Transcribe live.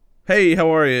Hey,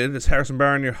 how are you? It's Harrison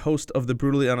Barron, your host of the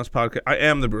Brutally Honest podcast. I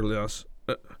am the Brutally Honest.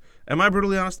 Am I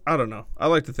brutally honest? I don't know. I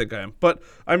like to think I am. But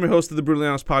I'm your host of the Brutally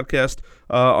Honest podcast.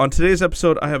 On today's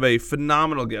episode, I have a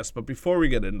phenomenal guest. But before we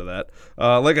get into that,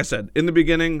 like I said, in the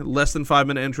beginning, less than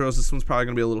 5-minute intros. This one's probably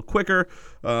going to be a little quicker.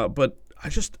 But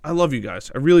I love you guys.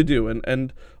 I really do.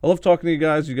 And I love talking to you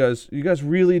guys. You guys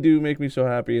really do make me so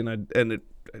happy.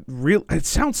 It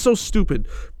sounds so stupid,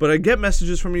 but I get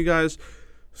messages from you guys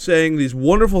saying these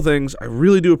wonderful things. I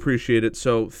really do appreciate it.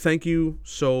 So thank you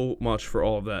so much for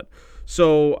all of that.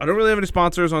 So I don't really have any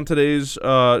sponsors on today's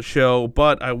show,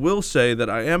 but I will say that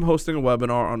I am hosting a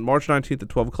webinar on March 19th at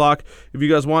 12 o'clock. If you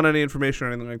guys want any information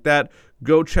or anything like that,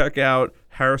 go check out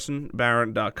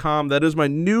harrisonbarron.com. That is my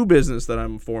new business that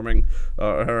I'm forming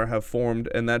or have formed,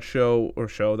 and that show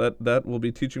that will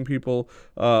be teaching people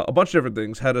a bunch of different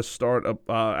things, how to start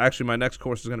actually my next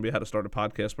course is going to be how to start a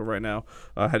podcast, but right now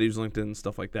how to use LinkedIn and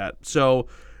stuff like that. So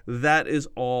that is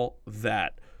all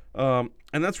that.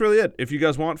 And that's really it. If you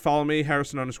guys want, follow me,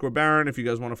 Harrison_Barron. If you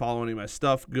guys want to follow any of my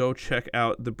stuff, go check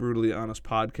out the Brutally Honest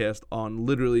podcast on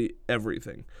literally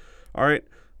everything. All right,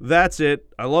 that's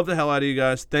it. I love the hell out of you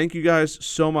guys. Thank you guys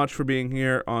so much for being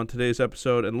here on today's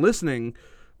episode and listening.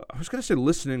 I was going to say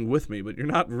listening with me, but you're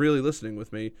not really listening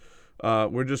with me.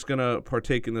 We're just going to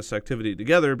partake in this activity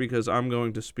together because I'm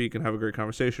going to speak and have a great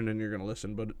conversation and you're going to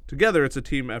listen. But together it's a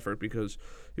team effort because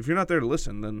if you're not there to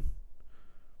listen, then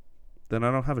I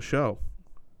don't have a show.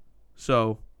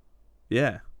 So,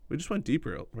 yeah, we just went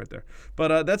deeper right there.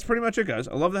 But that's pretty much it, guys.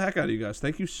 I love the heck out of you guys.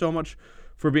 Thank you so much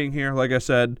for being here, like I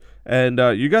said. And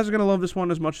you guys are going to love this one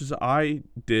as much as I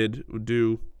did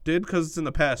because it's in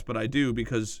the past, but I do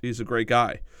because he's a great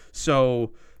guy.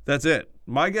 So that's it.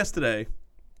 My guest today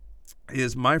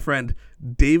is my friend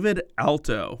David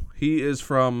Alto. He is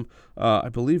from, I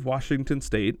believe, Washington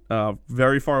State,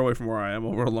 very far away from where I am,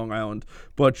 over Long Island,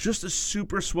 but just a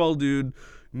super swell dude,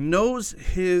 knows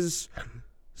his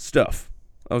stuff.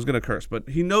 I was going to curse, but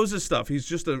he knows his stuff. He's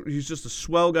just a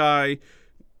swell guy,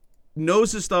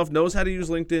 knows his stuff, knows how to use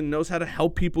LinkedIn, knows how to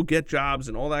help people get jobs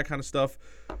and all that kind of stuff.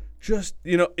 Just,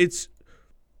 it's,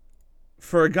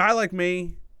 for a guy like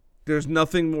me, there's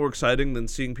nothing more exciting than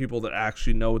seeing people that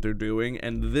actually know what they're doing.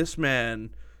 And this man,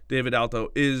 David Alto,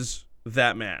 is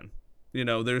that man.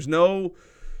 There's no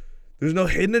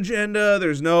hidden agenda.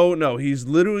 No, he's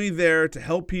literally there to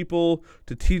help people,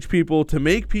 to teach people, to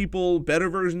make people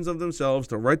better versions of themselves,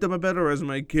 to write them a better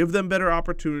resume, give them better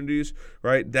opportunities,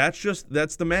 right? That's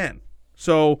the man.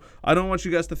 So I don't want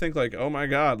you guys to think like, oh my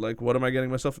God, like what am I getting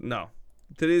myself? No,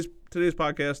 today's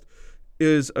podcast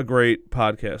is a great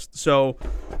podcast. So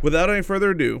without any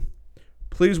further ado,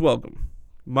 please welcome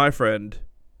my friend,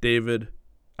 David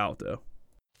Alto.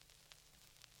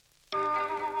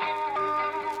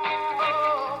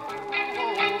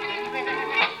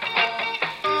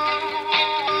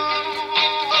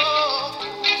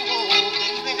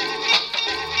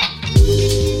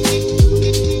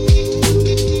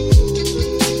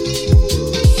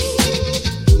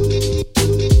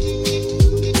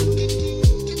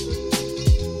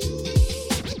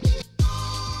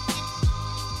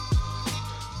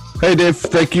 Hey, Dave,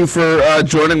 thank you for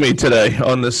joining me today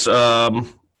on this.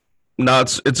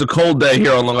 It's a cold day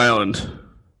here on Long Island.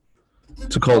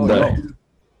 It's a cold day.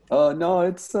 No,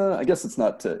 it's. I guess it's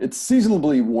not. It's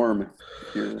seasonably warm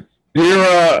here.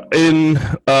 You're in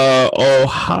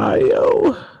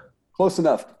Ohio. Close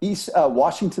enough. East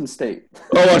Washington State.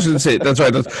 Oh, Washington State. That's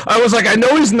right. I was like, I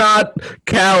know he's not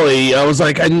Cali. I was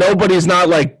like, I know, but he's not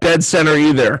like dead center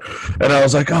either. And I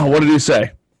was like, oh, what did he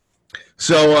say?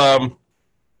 So,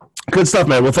 good stuff,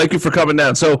 man. Well, thank you for coming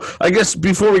down. So I guess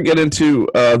before we get into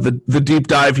the deep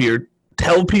dive here,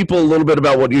 tell people a little bit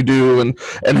about what you do and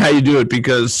how you do it,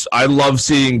 because I love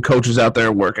seeing coaches out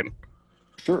there working.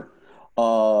 Sure.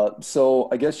 So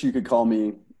I guess you could call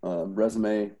me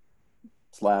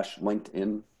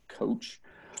resume/LinkedIn coach.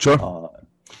 Sure.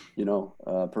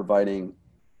 Providing,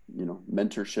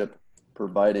 mentorship,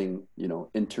 providing,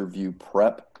 interview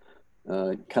prep.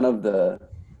 Kind of the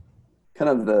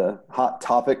hot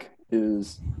topic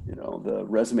is, the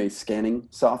resume scanning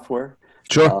software.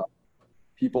 Sure.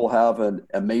 People have an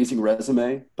amazing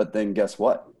resume, but then guess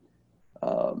what?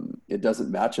 It doesn't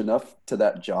match enough to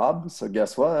that job. So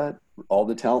guess what? All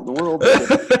the talent in the world, they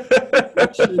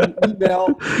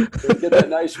get that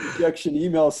nice rejection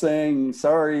email saying,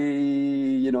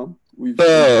 sorry, we've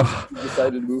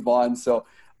decided to move on. So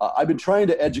I've been trying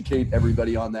to educate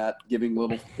everybody on that, giving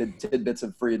little tidbits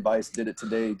of free advice. Did it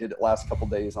today, did it last couple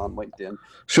days on LinkedIn.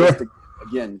 Sure. Just to,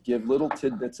 again, give little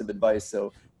tidbits of advice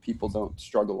so people don't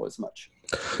struggle as much.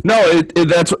 No,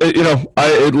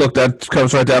 that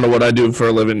comes right down to what I do for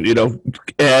a living.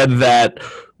 Add that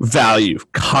value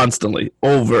constantly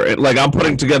over it. Like, I'm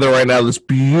putting together right now this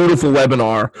beautiful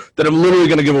webinar that I'm literally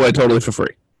going to give away totally for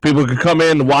free. People can come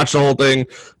in, watch the whole thing.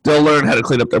 They'll learn how to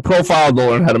clean up their profile. They'll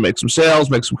learn how to make some sales,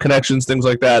 make some connections, things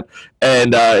like that.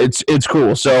 And it's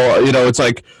cool. So, it's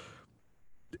like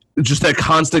just that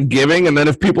constant giving. And then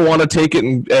if people want to take it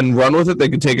and run with it, they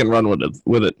can take it and run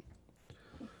with it.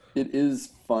 It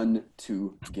is fun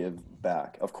to give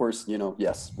back. Of course,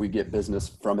 yes, we get business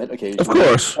from it occasionally. Of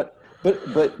course.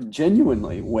 But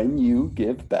genuinely, when you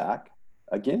give back,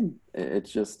 again,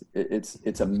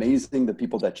 it's amazing the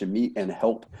people that you meet and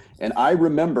help. And I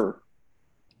remember,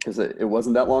 because it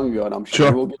wasn't that long ago, and I'm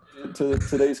sure we'll get into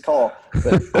today's call,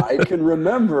 but I can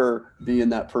remember being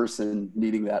that person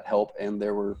needing that help, and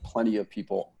there were plenty of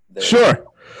people there. Sure.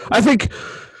 I think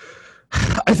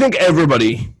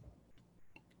everybody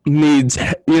needs,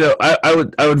 I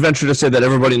would venture to say that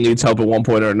everybody needs help at one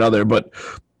point or another, but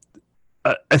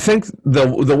I think the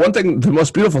one thing, the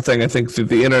most beautiful thing I think that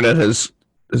the internet has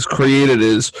created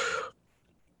is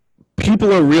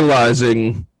people are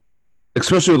realizing,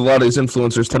 especially with a lot of these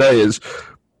influencers today, is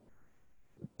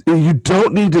you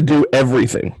don't need to do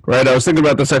everything, right? I was thinking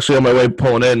about this actually on my way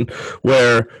pulling in,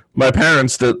 where my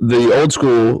parents, the old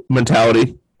school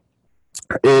mentality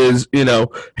is,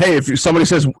 hey, if somebody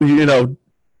says, do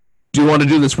you want to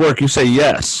do this work? You say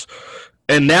yes.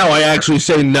 And now I actually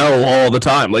say no all the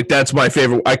time. Like, that's my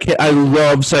favorite. I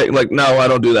love saying, like, no, I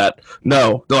don't do that.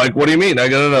 No. They're like, what do you mean? I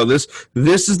go, no. This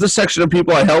is the section of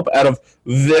people I help out of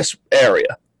this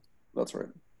area. That's right.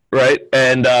 Right.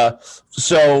 And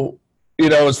so,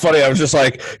 it's funny. I was just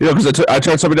like, because I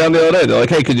turned somebody down the other day. They're like,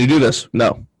 hey, could you do this?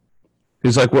 No.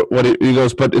 He's like, what? He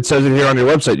goes, but it says it here on your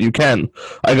website. You can.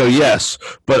 I go, yes,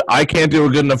 but I can't do a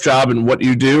good enough job in what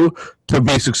you do to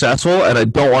be successful, and I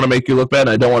don't want to make you look bad,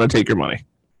 and I don't want to take your money.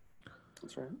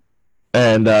 That's right.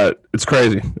 And it's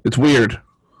crazy. It's weird.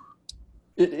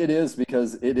 It is,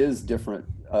 because it is different.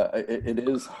 It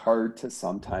is hard to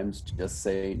sometimes just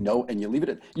say no, and you leave it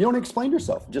at, you don't explain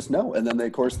yourself, just no. And then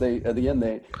at the end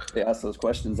they ask those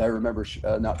questions. I remember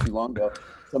not too long ago,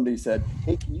 somebody said,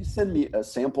 hey, can you send me a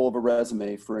sample of a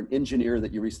resume for an engineer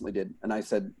that you recently did? And I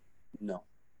said, no.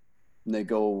 And they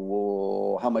go,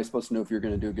 well, how am I supposed to know if you're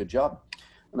going to do a good job?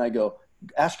 And I go,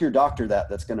 ask your doctor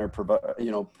that's going to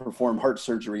perform heart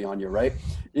surgery on you, right?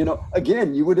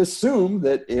 Again, you would assume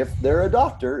that if they're a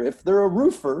doctor, if they're a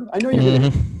roofer, I know you're going to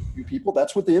interview people.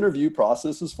 That's what the interview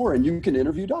process is for. And you can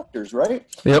interview doctors, right?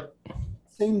 Yep.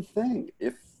 Same thing.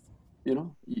 If,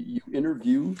 you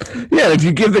interview people. Yeah, if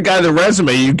you give the guy the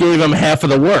resume, you gave him half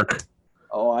of the work.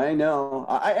 Oh, I know.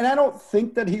 And I don't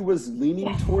think that he was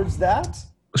leaning towards that.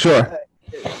 Sure.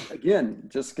 Again,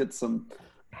 just get some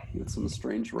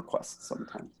strange requests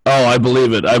sometimes. Oh, I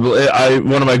believe it.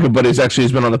 One of my good buddies actually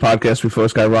has been on the podcast before,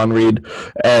 this guy Ron Reed,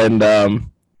 and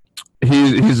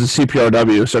he's a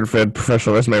CPRW, certified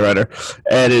professional resume writer,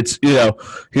 and it's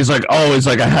he's like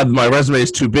I had my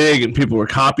resumes too big and people were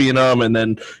copying them, and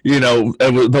then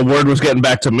the word was getting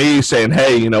back to me saying,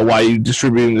 hey, why are you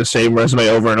distributing the same resume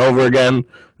over and over again? And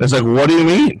it's like, what do you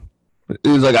mean?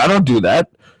 He's like, I don't do that.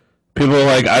 People are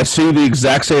like, I see the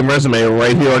exact same resume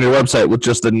right here on your website with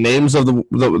just the names of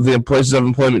the places of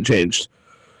employment changed.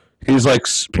 He's like,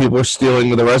 people are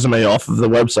stealing the resume off of the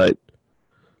website.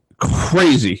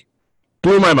 Crazy.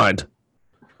 Blew my mind.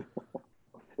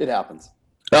 It happens.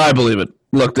 I believe it.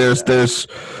 Look, there's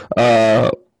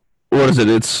what is it?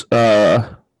 It's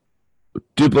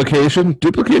duplication.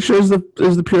 Duplication is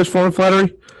the purest form of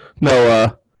flattery.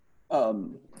 No.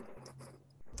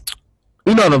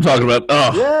 You know what I'm talking about.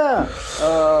 Oh. Yeah.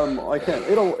 I can't.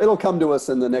 It'll come to us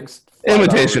in the next 5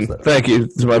 imitation. hours. Thank you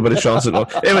to my buddy Sean Signal.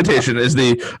 Imitation is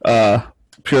the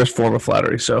purest form of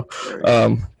flattery. So,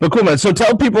 but cool, man. So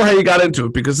tell people how you got into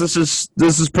it, because this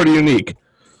is pretty unique.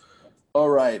 All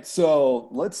right. So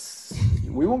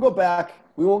we won't go back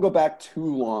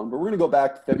too long, but we're going to go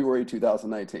back to February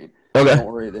 2019. Okay. Don't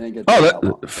worry. They didn't get that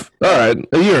long. All right.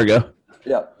 A year ago.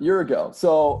 Yeah. A year ago.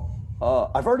 So,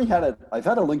 I've had a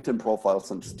LinkedIn profile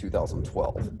since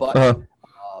 2012, but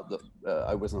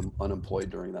I was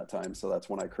unemployed during that time, so that's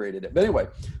when I created it. But anyway,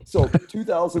 so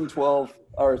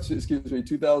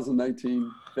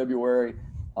 2019 February,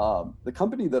 the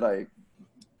company that I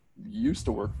used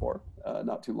to work for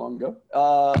not too long ago,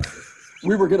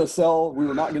 we were going to sell, we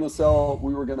were not going to sell,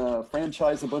 we were going to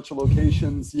franchise a bunch of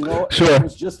locations, Sure. It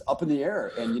was just up in the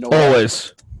air, and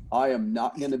always. I am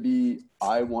not going to be,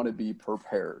 I want to be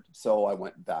prepared. So I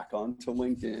went back onto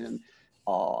LinkedIn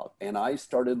And I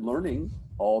started learning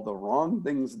all the wrong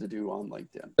things to do on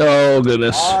LinkedIn. Oh,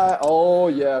 goodness. Oh,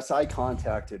 yes. I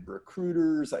contacted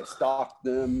recruiters. I stalked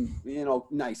them,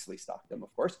 nicely stalked them,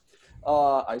 of course.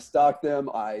 I stalked them.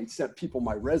 I sent people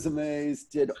my resumes.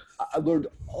 I learned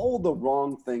all the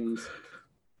wrong things.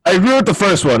 I agree with the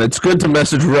first one. It's good to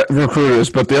message recruiters,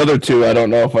 but the other two, I don't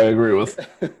know if I agree with.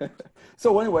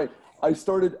 So anyway, I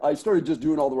started just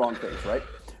doing all the wrong things, right?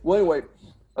 Well, anyway,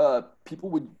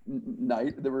 people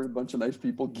there were a bunch of nice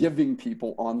people giving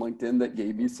people on LinkedIn that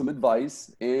gave me some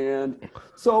advice. And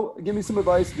so give me some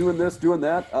advice, doing this, doing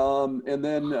that. And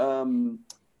then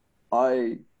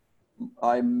I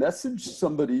messaged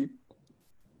somebody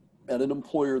at an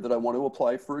employer that I want to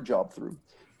apply for a job through.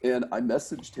 And I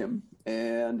messaged him,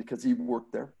 and because he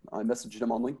worked there, I messaged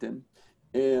him on LinkedIn.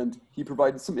 And he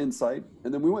provided some insight.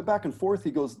 And then we went back and forth. He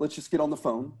goes, let's just get on the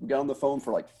phone. We got on the phone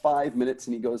for like 5 minutes.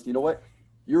 And he goes, you know what?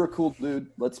 You're a cool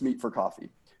dude. Let's meet for coffee.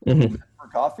 We met for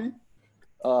coffee.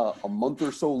 A month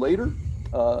or so later,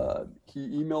 he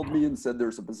emailed me and said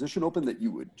there's a position open that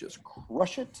you would just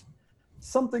crush it.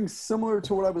 Something similar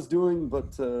to what I was doing,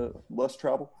 but less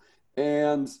travel.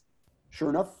 And sure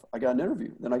enough, I got an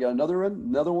interview. Then I got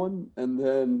another one. And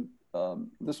then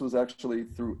this was actually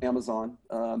through Amazon.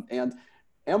 And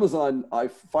Amazon,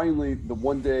 the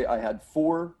one day I had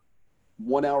 4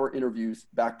 1-hour interviews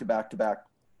back to back.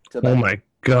 Oh my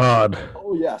God.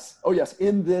 Oh yes.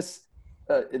 In this,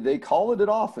 they call it an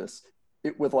office,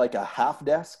 with like a half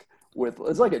desk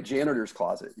it's like a janitor's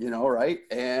closet, right?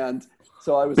 And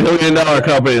so I was $1 billion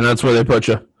company, and that's where they put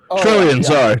you. Oh, trillion, yeah.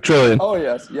 Sorry, trillion. Oh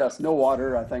yes. No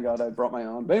water. Thank God I brought my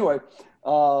own. But anyway,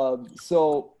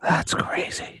 so that's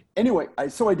crazy. Anyway, I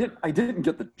didn't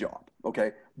get the job.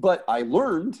 Okay. But I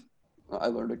learned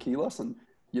a key lesson.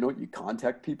 You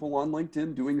contact people on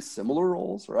LinkedIn doing similar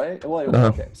roles, right? Well, anyway,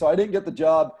 okay. So I didn't get the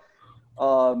job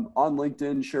on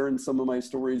LinkedIn, sharing some of my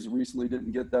stories. Recently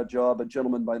didn't get that job. A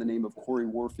gentleman by the name of Corey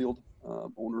Warfield,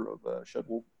 owner of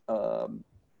Shedwolf.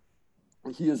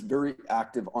 He is very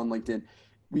active on LinkedIn.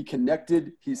 We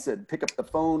connected. He said, pick up the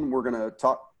phone. We're going to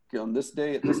talk on this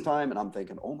day at this time. And I'm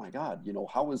thinking, oh my God,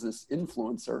 how is this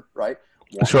influencer, right?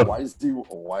 Why does he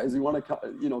want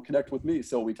to, connect with me?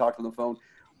 So we talked on the phone.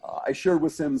 I shared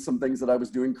with him some things that I was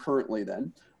doing currently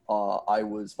then. I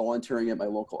was volunteering at my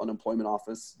local unemployment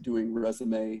office, doing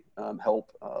resume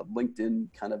help,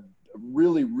 LinkedIn, kind of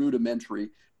really rudimentary,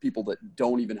 people that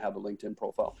don't even have a LinkedIn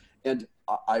profile. And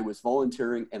I was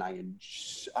volunteering, and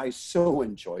I so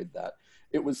enjoyed that.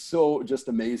 It was so just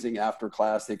amazing. After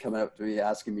class, they come up to me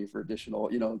asking me for additional,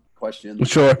 questions.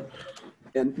 Sure.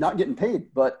 And not getting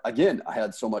paid. But again, I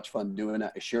had so much fun doing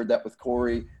it. I shared that with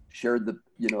Corey, shared the,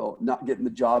 not getting the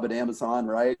job at Amazon,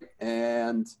 right?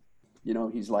 And,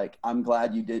 he's like, I'm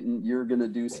glad you didn't. You're going to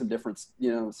do some different,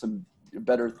 some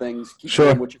better things. Keep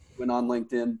doing what you're doing on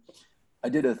LinkedIn. I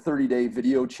did a 30-day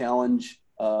video challenge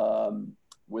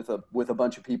with a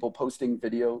bunch of people, posting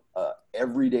video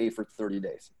every day for 30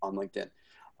 days on LinkedIn.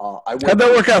 How'd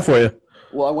that work out for you?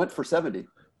 Well, I went for 70.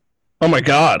 Oh my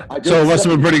God. So it must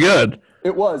have been pretty good.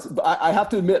 It was. But I have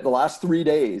to admit, the last 3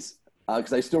 days,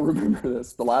 because I still remember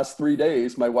this, the last 3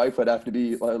 days, my wife would have to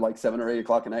be like 7 or 8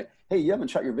 o'clock at night. Hey, you haven't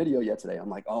shot your video yet today. I'm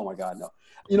like, oh my God, no.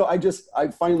 I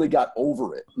finally got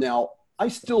over it. Now, I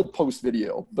still post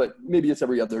video, but maybe it's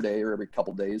every other day or every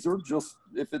couple days, or just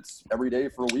if it's every day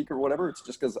for a week or whatever, it's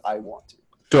just because I want to.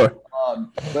 Sure.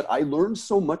 But I learned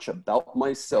so much about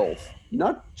myself,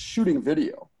 not shooting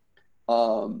video,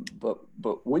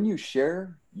 but when you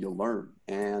share, you learn.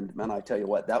 And man, I tell you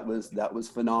what, that was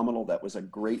phenomenal. That was a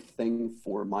great thing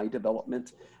for my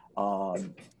development.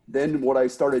 Then what I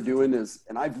started doing is,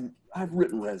 and I've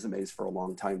written resumes for a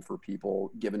long time for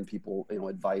people, given people,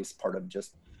 advice, part of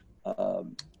just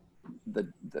the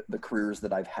careers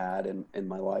that I've had in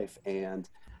my life. And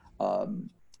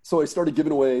so I started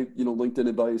giving away, LinkedIn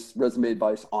advice, resume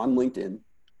advice on LinkedIn.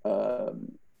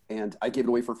 And I gave it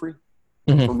away for free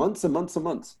for months and months and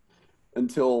months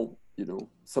until,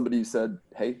 somebody said,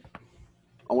 hey,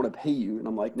 I want to pay you. And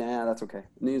I'm like, nah, that's okay.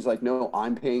 And he's like, no,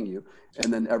 I'm paying you.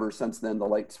 And then ever since then, the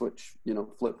light switch,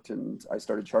 flipped, and I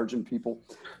started charging people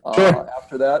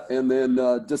after that. And then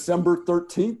December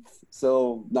 13th,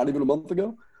 so not even a month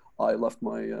ago, I left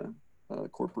my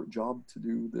corporate job to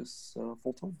do this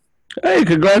full time. Hey,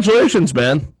 congratulations,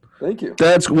 man. Thank you.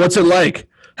 What's it like?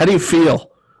 How do you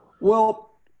feel?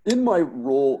 Well, in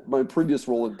my previous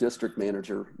role of district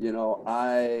manager,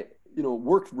 I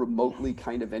worked remotely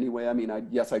kind of anyway. I mean, I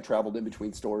traveled in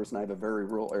between stores, and I have a very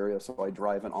rural area, so I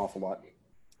drive an awful lot.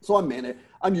 So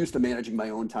I'm used to managing my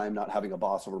own time, not having a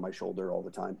boss over my shoulder all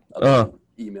the time,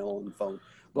 email and phone.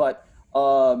 But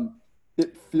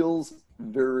it feels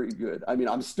very good. I mean,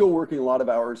 I'm still working a lot of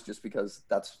hours just because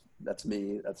that's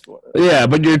me. That's what. Yeah,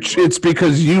 but it's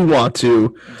because you want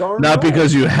to, Darn not right.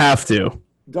 because you have to.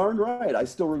 Darn right. I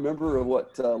still remember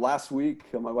what last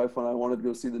week, my wife and I wanted to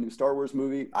go see the new Star Wars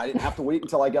movie. I didn't have to wait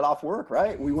until I got off work,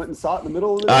 right? We went and saw it in the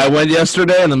middle of the day. I went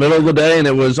yesterday in the middle of the day, and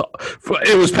it was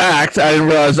packed. I didn't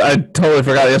realize. I totally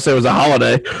forgot yesterday was a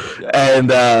holiday, and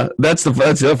that's the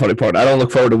other funny part. I don't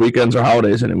look forward to weekends or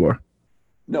holidays anymore.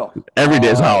 No. Every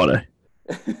day's a holiday.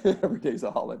 Every day's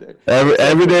a holiday.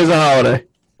 Every day's a holiday.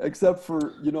 Except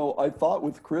for, I thought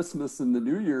with Christmas and the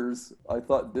New Year's, I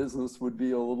thought business would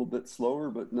be a little bit slower,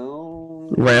 but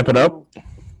no. Ramp it up.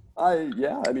 I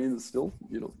mean, it's still,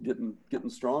 getting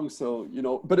strong. So,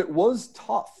 but it was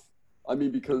tough. I mean,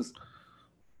 because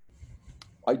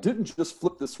I didn't just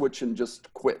flip the switch and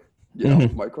just quit,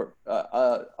 my car.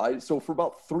 So for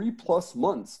about 3+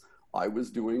 months, I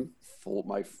was doing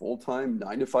my full-time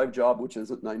 9-to-5 job, which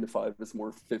isn't 9 to 5, it's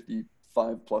more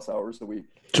 55+ hours a week.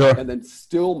 Sure. And then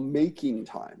still making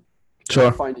time. Sure.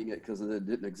 Not finding it because it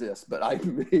didn't exist, but I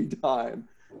made time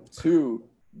to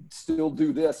still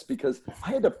do this because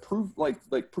I had to prove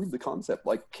the concept.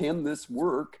 Like, can this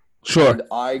work? Sure. And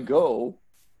I go,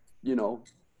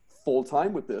 full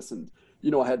time with this. And,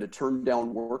 I had to turn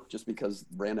down work just because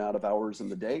ran out of hours in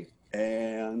the day.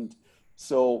 And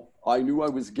so I knew I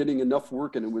was getting enough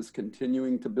work and it was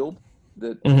continuing to build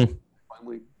that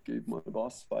finally gave my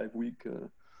boss 5-week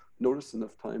notice,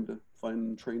 enough time to find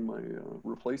and train my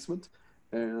replacement.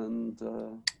 And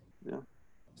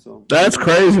so that's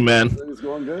crazy, man. Everything's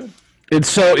going good. It's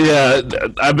so,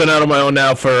 I've been out on my own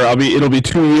now it'll be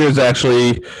 2 years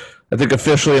actually, I think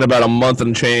officially in about a month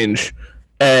and change.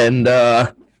 And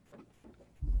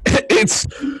it's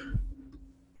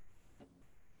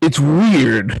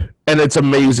weird and it's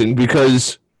amazing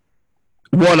because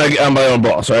one, I'm my own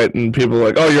boss, right? And people are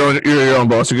like, oh, you're your own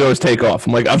boss. You can always take off.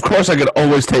 I'm like, of course I could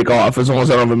always take off as long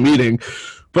as I don't have a meeting.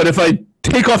 But if I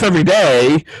take off every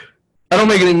day, I don't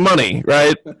make any money,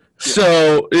 right? Yeah.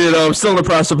 So, I'm still in the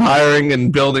process of hiring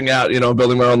and building out,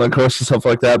 building my online course and stuff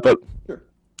like that. But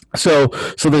sure.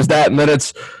 So there's that. And then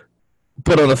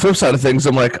but on the flip side of things,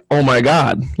 I'm like, oh my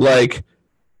God, like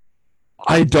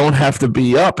I don't have to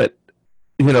be up at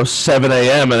 7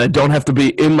 a.m. and I don't have to be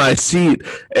in my seat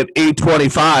at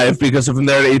 8:25 because if I'm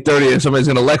there at 8:30 somebody's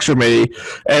going to lecture me.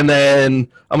 And then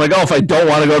I'm like, oh, if I don't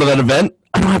want to go to that event,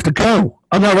 I don't have to go.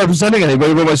 I'm not representing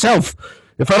anybody but myself.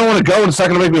 If I don't want to go and it's not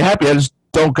going to make me happy, I just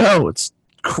don't go. It's,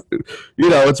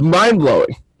 it's mind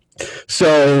blowing.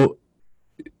 So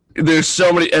there's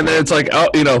so many, and then it's like, oh,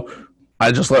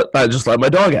 I just let my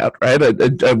dog out, right?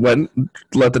 I went,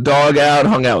 let the dog out,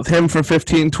 hung out with him for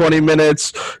 15, 20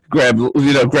 minutes, grabbed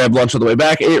lunch on the way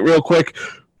back, ate real quick.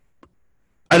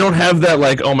 I don't have that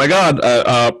like, oh my God,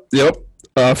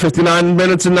 59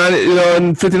 minutes and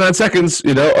and 59 seconds,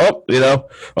 oh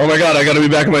my God, I got to be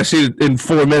back in my seat in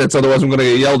 4 minutes, otherwise I'm going to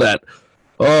get yelled at.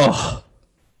 Oh.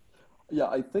 Yeah,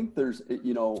 I think there's, if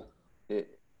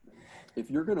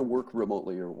you're going to work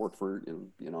remotely or work for,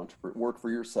 work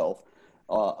for yourself,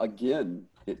 again,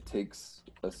 it takes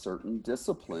a certain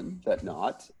discipline that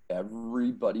not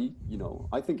everybody,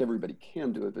 I think everybody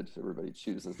can do it, but everybody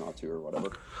chooses not to or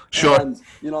whatever. Sure. And,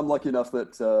 I'm lucky enough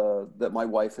that that my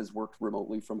wife has worked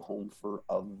remotely from home for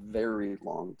a very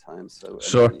long time. So,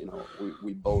 sure.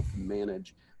 We both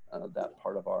manage that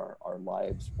part of our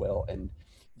lives well. And,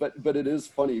 but it is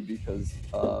funny because,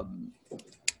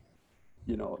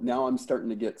 now I'm starting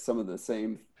to get some of the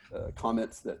same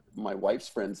comments that my wife's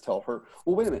friends tell her.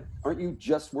 Well, wait a minute, aren't you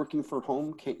just working from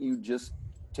home? Can't you just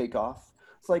take off?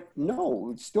 It's like, no,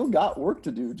 we've still got work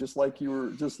to do. Just like you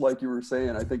were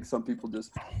saying. I think some people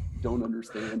just don't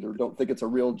understand or don't think it's a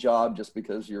real job just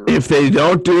because you're. If they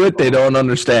don't do it, they don't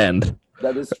understand.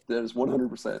 That is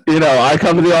 100%. I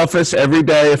come to the office every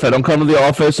day. If I don't come to the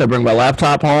office, I bring my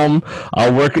laptop home.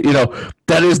 I'll work,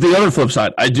 that is the other flip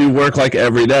side. I do work like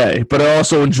every day, but I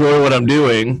also enjoy what I'm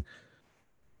doing.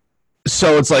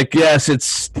 So it's like, yes,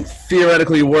 it's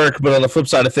theoretically work, but on the flip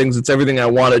side of things, it's everything I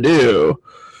want to do.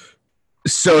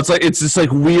 So it's like, it's this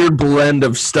like weird blend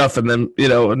of stuff. And then,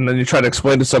 and then you try to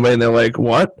explain to somebody and they're like,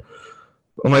 what?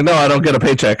 I'm like, no, I don't get a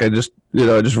paycheck. I just,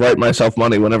 I just write myself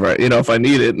money whenever, if I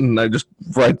need it. And I just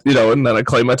write, and then I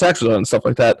claim my taxes on it and stuff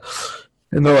like that.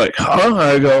 And they're like, huh?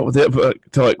 I go, they're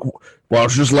like, why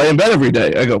don't you just lay in bed every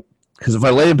day? I go, because if I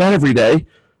lay in bed every day,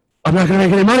 I'm not going to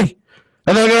make any money.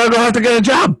 And then I'm going to have to get a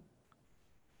job.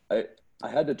 I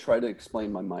had to try to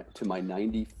explain to my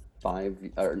 95,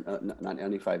 or not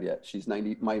 95 yet. She's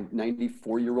 90, my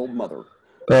 94-year-old mother,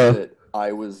 that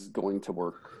I was going to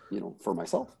work, for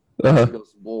myself. She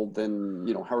goes, well, then,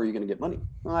 how are you going to get money?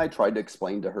 Well, I tried to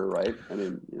explain to her, right? I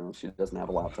mean, she doesn't have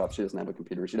a laptop. She doesn't have a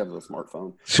computer. She doesn't have a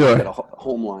smartphone. Sure. She's got a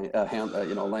home line,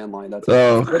 landline. That's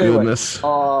Oh, but anyway, goodness.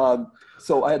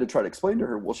 so I had to try to explain to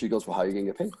her. Well, she goes, well, how are you going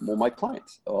to get paid? Well, my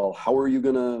clients. Well, how are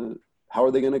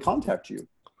they going to contact you?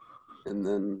 And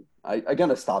then I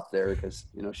kind of stopped there because,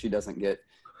 she doesn't get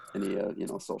any,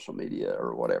 social media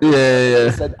or whatever.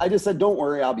 Yeah. I just said, don't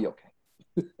worry, I'll be okay.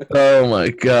 Oh my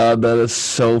God, that is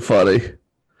so funny.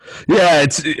 Yeah,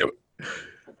 it's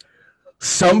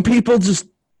some people just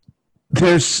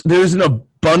there's an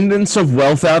abundance of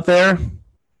wealth out there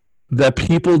that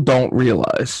people don't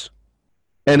realize.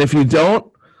 And if you don't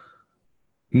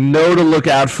know to look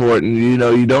out for it and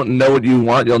you don't know what you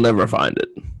want, you'll never find it.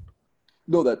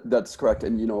 No, that's correct.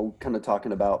 And, kind of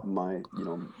talking about my,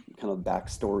 kind of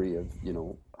backstory of,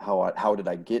 how did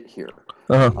I get here?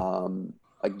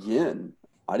 Again,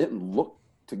 I didn't look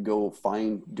to go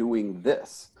find doing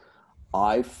this.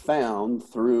 I found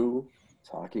through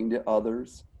talking to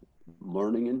others,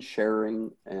 learning and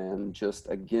sharing, and just,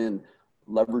 again,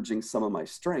 leveraging some of my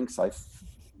strengths. I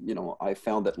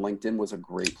found that LinkedIn was a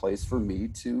great place for me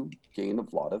to gain a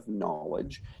lot of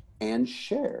knowledge and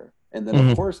share. And then,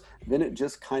 of course, then it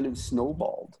just kind of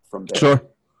snowballed from there. Sure.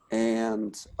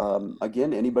 And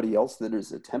again, anybody else that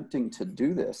is attempting to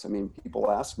do this, I mean, people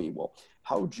ask me, well,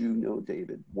 how'd you know,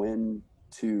 David, when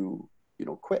to,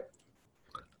 quit?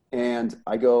 And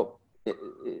I go,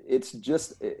 it's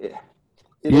just,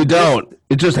 you don't.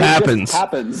 It just happens. Just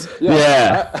happens.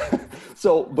 Yeah.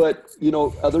 So, but,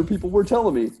 other people were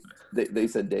telling me, they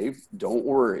said, Dave, don't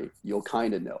worry. You'll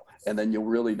kind of know. And then you'll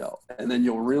really know. And then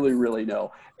you'll really, really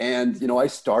know. And, I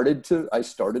started to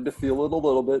feel it a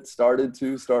little bit, started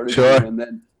to, Sure. and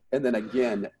then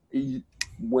again,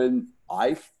 when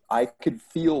I could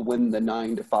feel when the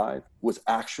 9 to 5 was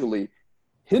actually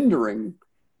hindering,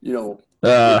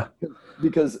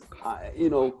 because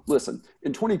listen,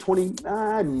 in 2020,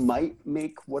 I might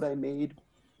make what I made,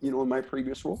 in my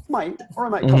previous role, or I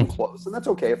might come close, and that's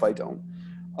okay if I don't.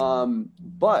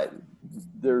 But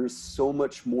there's so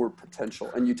much more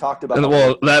potential. And you talked about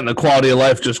that and the quality of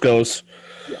life just goes.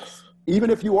 Yes. Even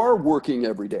if you are working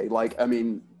every day,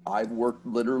 I've worked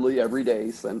literally every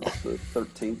day since the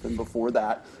 13th and before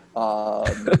that.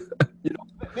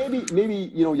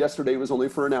 Maybe yesterday was only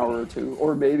for an hour or two,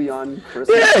 or maybe on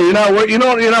Christmas. Yeah, you're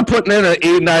not putting in an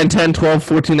 8, 9, 10, 12,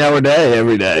 14-hour day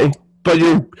every day. But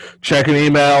you're checking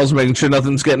emails, making sure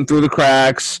nothing's getting through the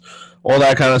cracks, all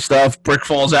that kind of stuff. Brick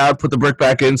falls out, put the brick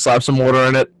back in, slap some water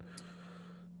in it.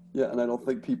 Yeah, and I don't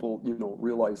think people,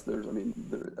 realize there's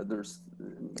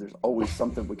always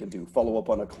something we can do. Follow up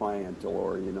on a client,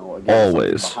 or again,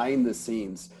 always behind the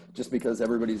scenes, just because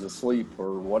everybody's asleep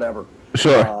or whatever.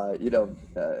 Sure.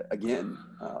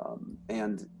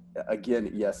 And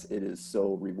again, yes, it is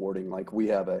so rewarding. Like, we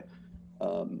have a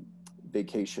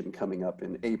vacation coming up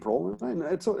in April, and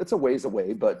it's a ways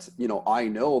away, but I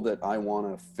know that I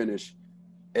want to finish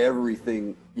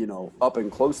everything up and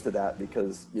close to that,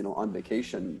 because on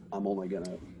vacation I'm only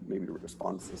gonna maybe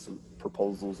respond to some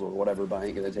proposals or whatever, but I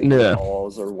ain't gonna take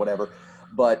calls or whatever.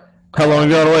 But how long are you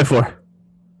going away for?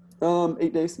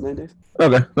 8 days, 9 days.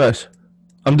 Okay, nice.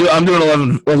 I'm doing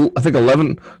 11, I think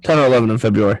 11, 10 or 11 in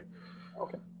February.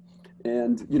 Okay.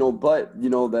 And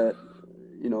that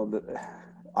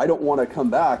I don't want to come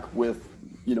back with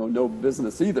no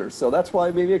business either, so that's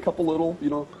why maybe a couple little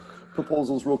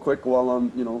proposals real quick while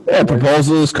I'm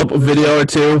proposals, couple video or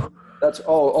two. That's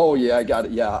yeah, I got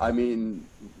it. Yeah, I mean,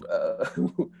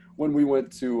 when we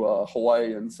went to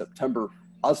Hawaii in September,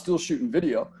 I was still shooting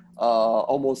video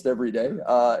almost every day,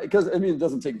 because it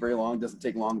doesn't take very long. It doesn't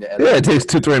take long to edit. Yeah, it takes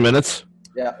 2-3 minutes.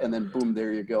 Yeah, and then boom,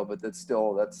 there you go. But that's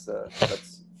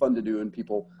fun to do, and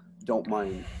people don't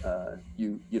mind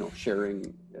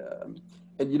sharing.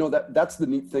 And that's the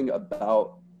neat thing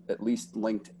about at least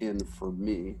LinkedIn for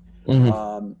me.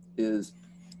 Is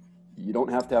you don't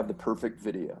have to have the perfect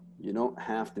video. You don't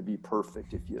have to be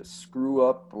perfect. If you screw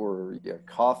up or you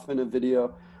cough in a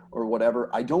video or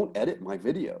whatever, I don't edit my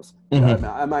videos.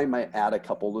 I might add a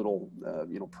couple little,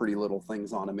 pretty little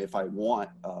things on them if I want,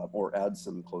 or add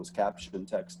some closed caption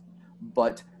text.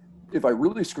 But if I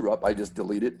really screw up, I just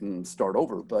delete it and start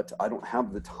over. But I don't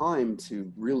have the time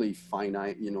to really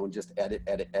finite, just edit.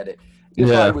 If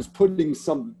I was putting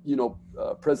some,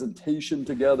 presentation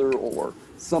together or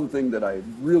something that I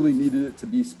really needed it to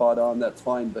be spot on, that's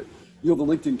fine. But, the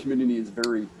LinkedIn community is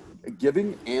very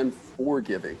giving and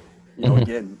forgiving.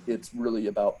 Again, it's really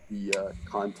about the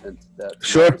content that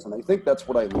matters. And I think that's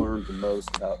what I learned the most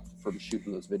from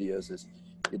shooting those videos is,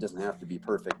 it doesn't have to be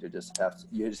perfect. You just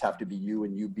have to be you,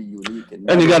 and you be unique.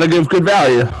 And you got to give good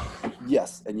value.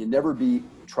 Yes, and you never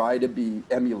try to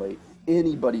emulate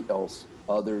anybody else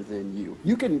other than you.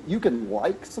 You can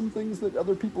like some things that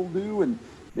other people do, and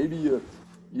maybe you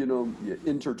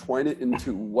intertwine it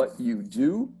into what you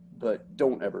do, but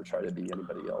don't ever try to be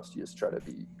anybody else. You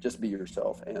just be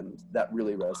yourself, and that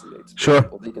really resonates. Sure.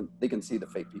 People. They can see the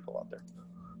fake people out there.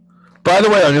 By the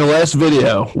way, on your last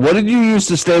video, what did you use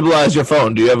to stabilize your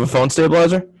phone? Do you have a phone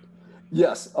stabilizer?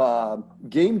 Yes,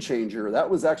 Game Changer. That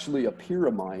was actually a peer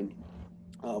of mine.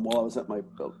 While I was at my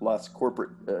last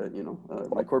corporate,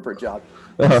 my corporate job,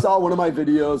 he saw one of my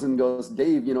videos and goes,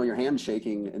 "Dave, your hand's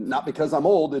shaking," and not because I'm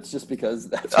old. It's just because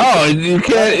that's. Oh, you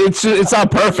can't. It's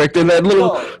not perfect, and that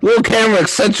little camera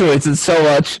accentuates it so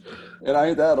much. And I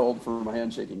ain't that old for my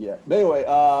hand shaking yet. But anyway,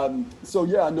 I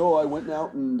went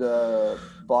out and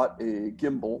bought a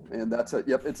gimbal, and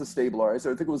it's a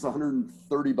stabilizer. I think it was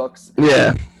 $130.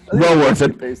 Yeah, well worth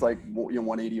it. It pays like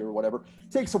 180 or whatever.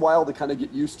 It takes a while to kind of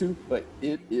get used to, but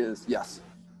it is it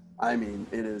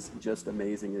is just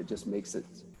amazing. It just makes it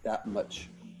that much.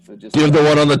 Do you have the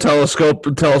one on the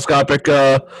telescopic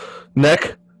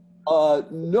neck?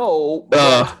 No.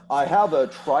 I have a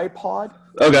tripod.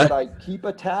 Okay. That I keep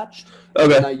attached.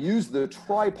 Okay. And I use the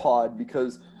tripod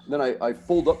because then I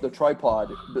fold up the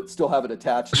tripod but still have it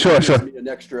attached. Sure. Gives me an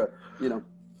extra,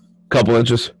 couple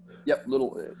inches. Yep,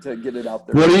 little to get it out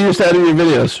there. What do you use to edit your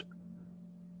videos?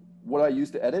 What I use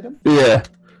to edit them? Yeah.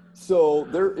 So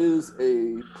there is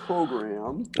a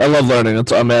program. I love learning.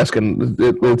 I'm asking.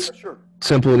 It's Sure.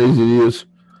 simple and easy to use.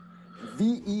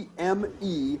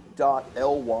 VEME.ly.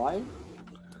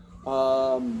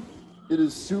 It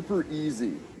is super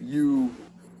easy. You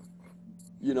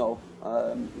got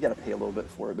to pay a little bit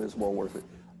for it, but it's well worth it.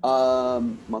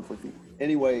 Monthly fee.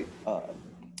 Anyway,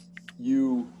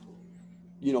 you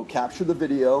capture the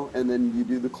video, and then you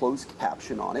do the closed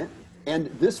caption on it.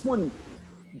 And this one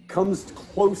comes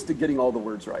close to getting all the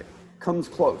words right. Comes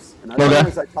close. And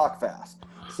sometimes I talk fast.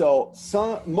 So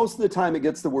most of the time it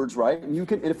gets the words right. And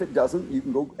if it doesn't, you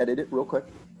can go edit it real quick.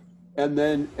 And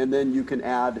then you can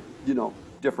add,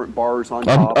 different bars on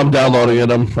top. I'm downloading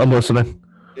it. I'm listening.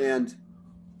 And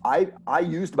I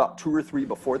used about 2 or 3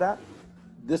 before that.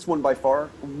 This one by far.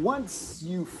 Once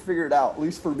you figure it out, at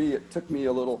least for me, it took me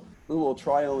a little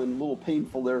trial and a little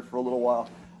painful there for a little while.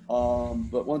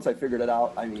 But once I figured it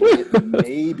out, it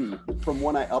maybe from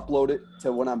when I upload it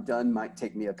to when I'm done might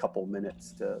take me a couple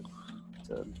minutes to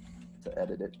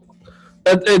edit it.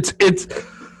 It's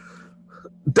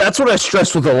that's what I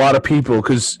stress with a lot of people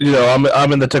because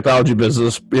I'm in the technology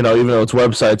business, even though it's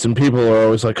websites, and people are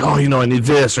always like, oh, I need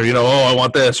this, or I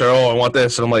want this, or I want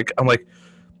this, and I'm like,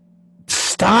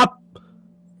 stop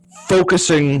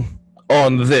focusing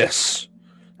on this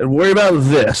and worry about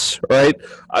this, right?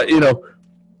 I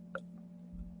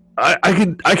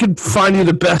could find you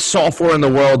the best software in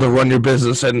the world to run your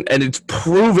business, and it's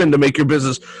proven to make your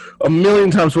business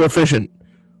 1,000,000 times more efficient.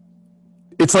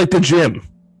 It's like the gym.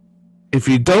 If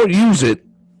you don't use it,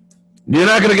 you're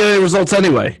not going to get any results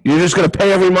anyway. You're just going to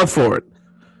pay every month for it.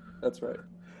 That's right.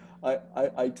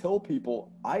 I tell people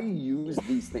I use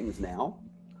these things now,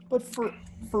 but for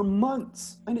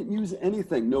months I didn't use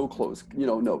anything. No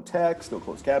no text, no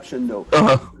closed caption,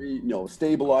 no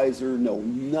stabilizer, no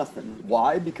nothing.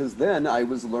 Why? Because then I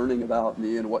was learning about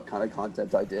me and what kind of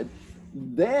content I did.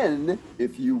 Then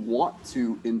if you want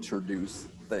to introduce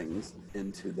things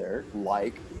into there,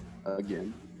 like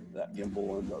again, that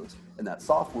gimbal and that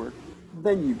software,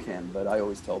 then you can. But I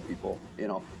always tell people,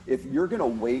 if you're going to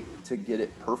wait to get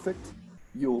it perfect,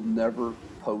 you'll never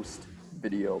post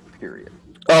video, period.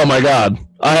 Oh my God.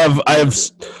 I have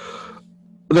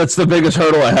that's the biggest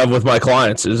hurdle I have with my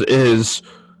clients is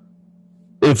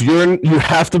if you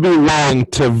have to be willing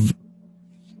to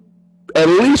at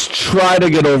least try to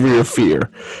get over your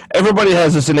fear. Everybody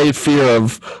has this innate fear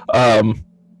of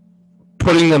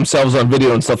putting themselves on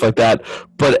video and stuff like that,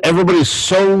 but everybody's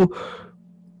so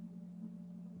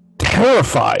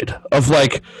terrified of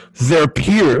their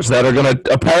peers that are going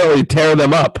to apparently tear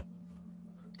them up,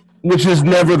 which is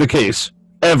never the case,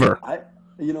 ever.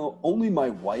 Only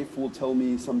my wife will tell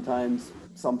me sometimes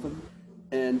something,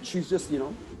 and she's just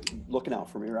looking out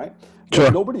for me, right?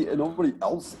 Sure. Nobody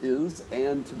else is,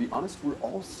 and to be honest, we're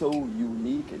all so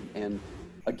unique, and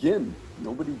again,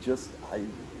 nobody just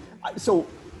so.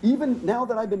 Even now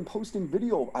that I've been posting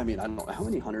video, I don't know how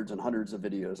many hundreds and hundreds of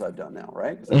videos I've done now,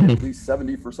 right? Because I did at least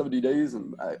 70 for 70 days,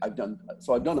 and I've done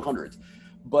hundreds.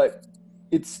 But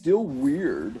it's still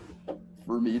weird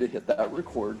for me to hit that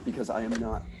record because I am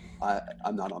not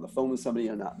I'm not on the phone with somebody.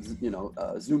 I'm not,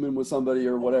 zooming with somebody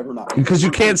or whatever. Not Because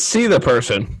you can't see the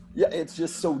person. Yeah, it's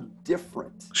just so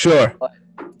different. Sure.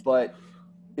 But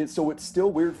it's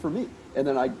still weird for me. And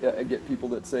then I get people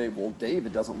that say, well, Dave,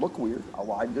 it doesn't look weird.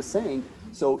 Well, I'm just saying.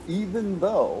 So even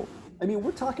though, I mean,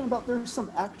 we're talking about there's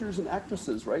some actors and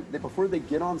actresses, right? Before they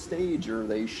get on stage or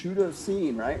they shoot a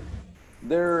scene, right?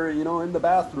 They're, in the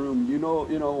bathroom, you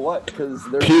know what? Because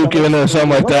they're puking or something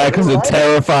like that because they're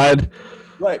terrified.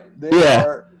 Right.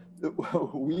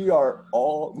 We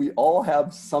all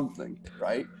have something,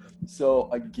 right? So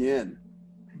again,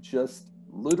 just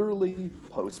literally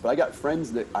post. But I got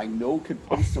friends that I know could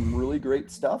post some really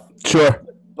great stuff. Sure.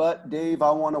 But Dave,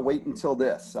 I want to wait until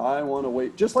this. I want to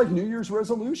wait, just like New Year's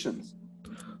resolutions.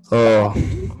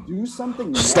 Do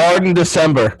something. Start in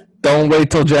December. Don't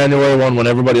wait till January 1 when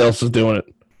everybody else is doing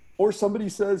it. Or somebody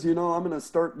says, I'm going to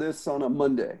start this on a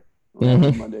Monday.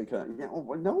 Monday,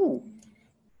 no.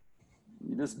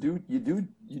 You just do. You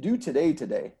do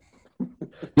today.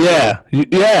 Yeah.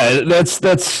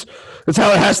 That's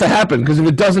how it has to happen. Because if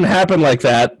it doesn't happen like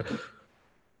that,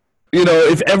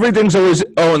 if everything's always,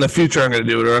 in the future I'm going to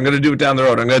do it, or I'm going to do it down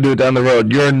the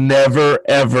road, you're never,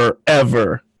 ever,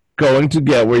 ever going to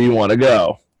get where you want to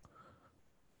go.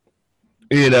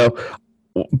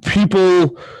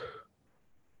 People.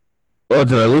 Oh,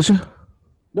 did I lose you?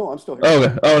 No, I'm still here.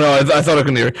 Okay. Oh no, I thought I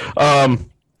couldn't hear you.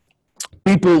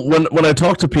 People, when I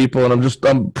talk to people, and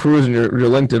I'm perusing your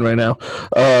LinkedIn right now.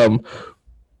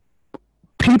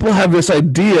 People have this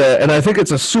idea, and I think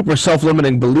it's a super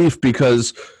self-limiting belief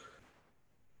because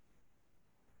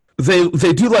they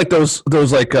do like those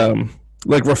like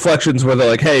reflections where they're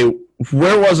like, hey,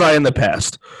 where was I in the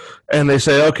past? And they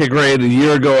say, okay, great. A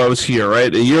year ago I was here,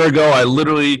 right? A year ago I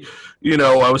literally,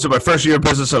 I was in my first year of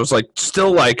business. I was like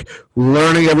still like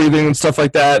learning everything and stuff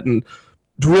like that, and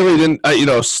really didn't,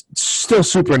 still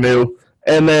super new.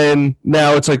 And then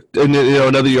now it's like,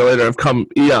 another year later I've come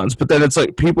eons. But then it's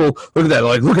like people look at that,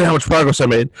 like, look at how much progress I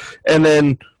made. And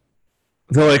then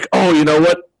they're like, oh, you know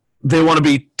what? They want to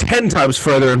be 10 times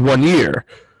further in 1 year,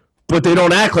 but they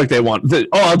don't act like they want.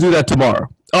 I'll do that tomorrow.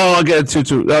 Oh, I'll get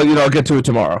I'll get to it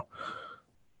tomorrow.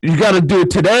 You got to do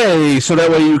it today so that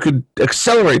way you could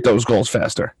accelerate those goals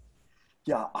faster.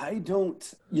 Yeah, I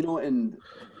don't, and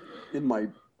in my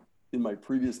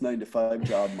previous 9-to-5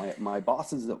 job, my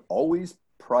bosses have always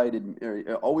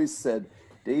always said,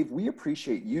 Dave, we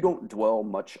appreciate you don't dwell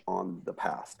much on the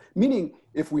past. Meaning,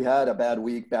 if we had a bad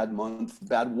week, bad month,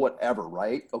 bad whatever,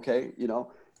 right? Okay,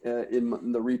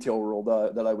 in the retail world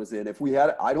that I was in, if we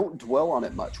had, I don't dwell on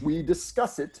it much. We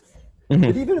discuss it,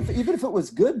 but even if it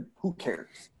was good, who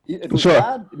cares? If it was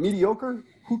bad, mediocre,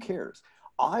 who cares?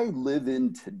 I live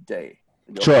in today.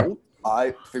 Sure.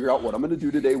 I figure out what I'm going to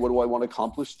do today. What do I want to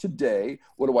accomplish today?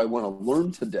 What do I want to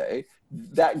learn today?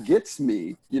 That gets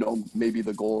me, maybe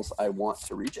the goals I want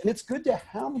to reach. And it's good to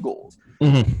have goals,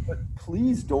 but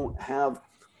please don't have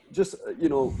just,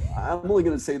 I'm only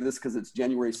going to say this because it's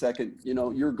January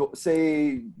 2nd,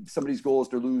 say somebody's goal is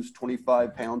to lose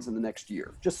 25 pounds in the next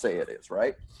year. Just say it is,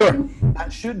 right? Sure.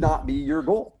 That should not be your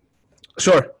goal.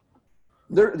 Sure.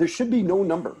 There should be no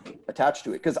number attached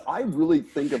to it, because I really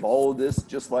think of all of this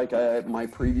just like my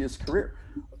previous career.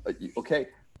 Okay,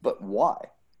 but why?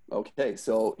 Okay,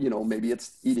 so maybe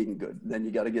it's eating good. Then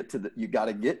you got to get to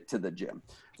the gym.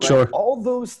 Right? Sure. All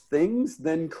those things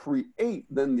then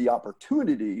create the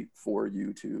opportunity for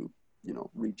you to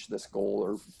reach this goal,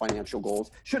 or financial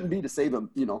goals. Shouldn't be to save them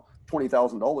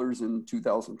 $20,000 in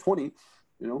 2020.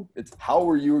 It's how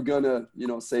are you gonna,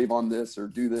 save on this or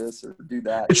do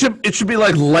that. It should be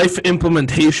like life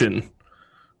implementation,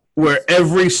 where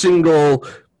every single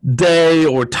day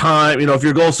or time, if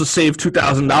your goal is to save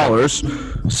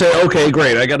 $2,000, say, okay,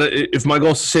 great. If my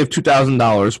goal is to save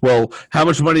 $2,000, well, how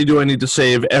much money do I need to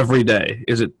save every day?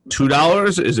 Is it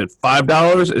 $2? Is it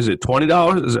 $5? Is it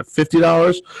 $20? Is it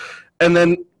 $50? And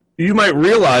then you might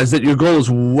realize that your goal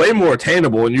is way more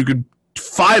attainable, and you could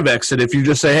 5x it if you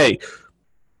just say, hey,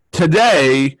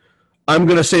 today, I'm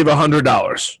going to save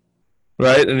 $100,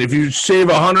 right? And if you save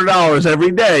 $100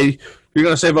 every day, you're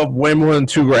going to save up way more than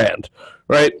 $2,000,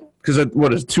 right? Because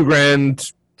what is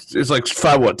 $2,000? It's like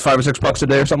 $5 or $6 a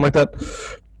day or something like that.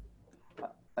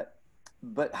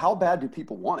 But how bad do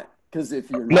people want it? Because if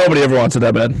you're nobody ever wants it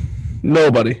that bad.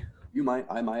 Nobody. You might.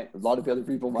 I might. A lot of other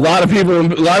people might. A lot of people own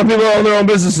their own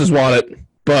businesses want it,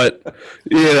 but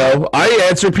I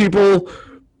answer people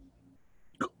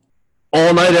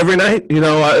all night, every night.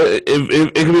 If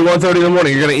it can be 1:30 in the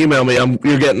morning, you're going to email me.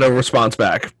 You're getting a response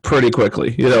back pretty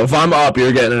quickly. If I'm up,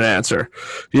 you're getting an answer.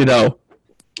 You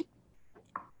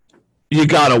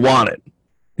got to want it.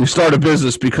 You start a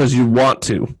business because you want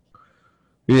to.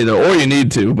 or you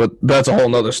need to, but that's a whole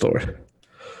nother story.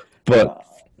 But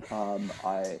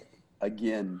I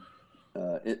again,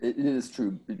 it is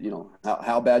true.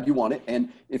 How bad you want it,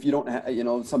 and if you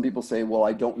don't, some people say, "Well,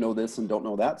 I don't know this and don't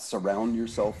know that." Surround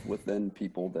yourself with then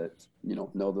people that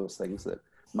know those things that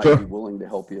might be willing to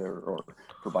help you or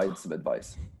provide some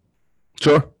advice.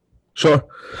 Sure.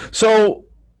 So,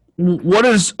 what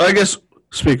is? I guess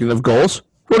speaking of goals,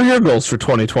 what are your goals for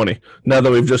 2020? Now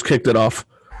that we've just kicked it off.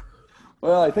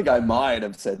 Well, I think I might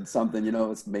have said something,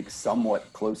 make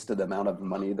somewhat close to the amount of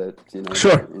money that,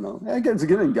 Sure.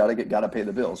 Again, gotta pay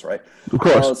the bills, right? Of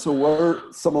course. So what are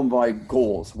some of my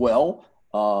goals? Well,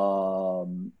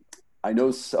 I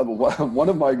know one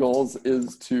of my goals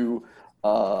is to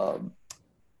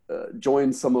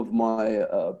join some of my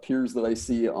peers that I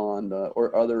see on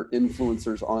or other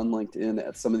influencers on LinkedIn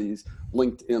at some of these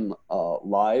LinkedIn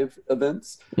live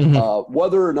events.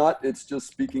 Whether or not it's just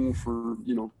speaking for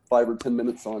 5 or 10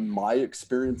 minutes on my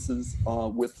experiences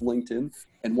with LinkedIn.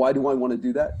 And why do I want to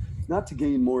do that? Not to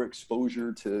gain more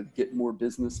exposure, to get more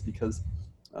business, because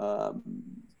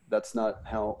that's not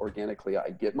how organically I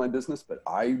get my business, but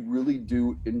I really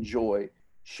do enjoy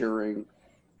sharing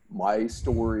my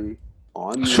story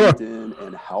on LinkedIn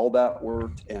and how that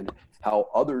worked and how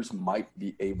others might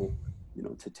be able,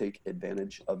 to take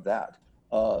advantage of that.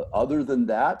 Other than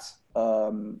that,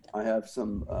 I have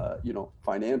some,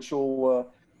 financial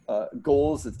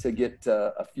goals to get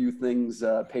a few things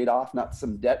paid off, not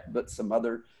some debt, but some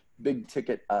other big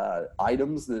ticket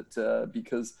items that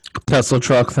because Tesla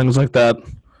truck, things like that.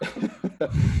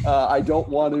 I don't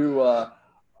want to,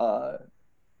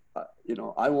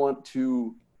 I want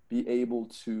to be able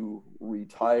to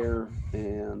retire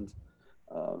and,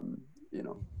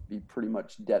 be pretty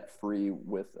much debt free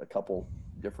with a couple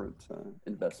different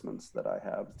investments that I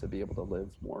have to be able to live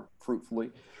more fruitfully.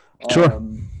 Sure.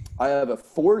 I have a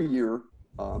 4-year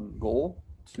goal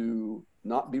to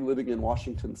not be living in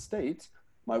Washington State.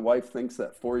 My wife thinks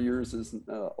that 4 years is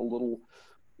a little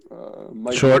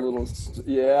might short. Be a little,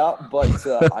 but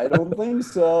I don't think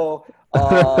so.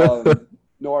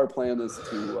 No, our plan is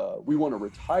to we want to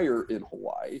retire in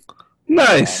Hawaii.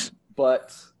 Nice.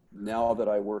 But now that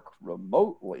I work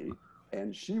remotely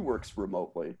and she works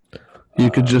remotely, you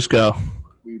could just go.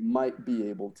 We might be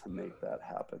able to make that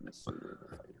happen sooner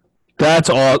than later. That's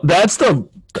all.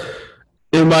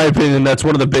 In my opinion, that's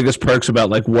one of the biggest perks about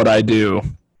like what I do.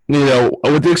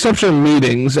 With the exception of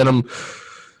meetings, and I'm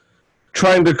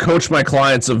trying to coach my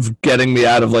clients of getting me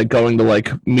out of like going to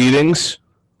like meetings.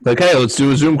 Like, hey, let's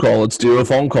do a Zoom call. Let's do a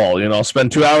phone call. I'll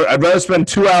spend 2 hours. I'd rather spend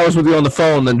 2 hours with you on the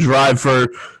phone than drive for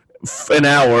an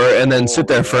hour and then sit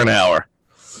there for an hour.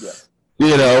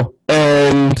 Yeah.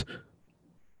 And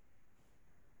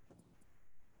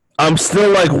I'm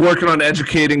still like working on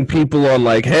educating people on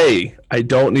like, hey, I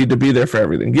don't need to be there for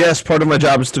everything. Yes, part of my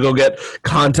job is to go get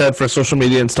content for social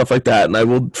media and stuff like that, and I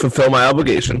will fulfill my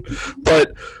obligation.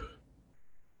 But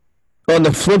on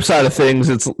the flip side of things,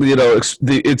 it's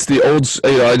the old.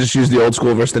 I just use the old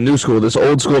school versus the new school. This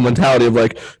old school mentality of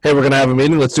like, hey, we're gonna have a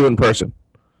meeting. Let's do it in person.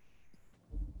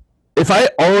 If I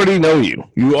already know you,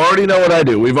 you already know what I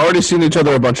do. We've already seen each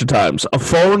other a bunch of times. A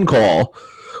phone call,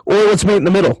 or let's meet in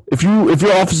the middle. If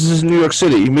your office is in New York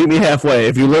City, you meet me halfway.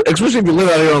 Especially if you live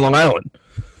out here on Long Island,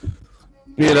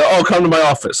 come to my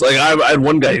office. Like I had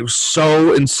one guy who was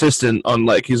so insistent on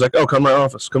like, he's like, oh, come to my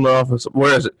office. Come to my office.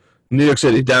 Where is it? New York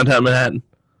City, downtown Manhattan.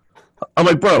 I'm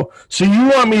like, bro, so you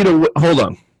want me to hold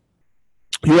on?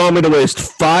 You want me to waste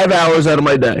 5 hours out of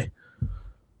my day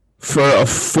for a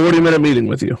 40-minute meeting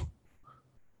with you?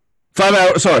 5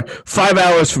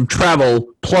 hours from travel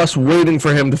plus waiting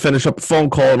for him to finish up a phone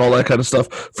call and all that kind of stuff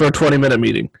for a 20-minute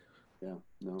meeting. Yeah,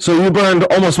 no. So you burned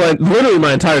literally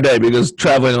my entire day because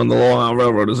traveling on the Long Island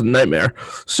Railroad is a nightmare.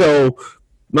 So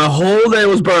my whole day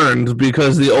was burned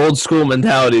because the old school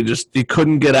mentality he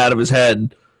couldn't get out of his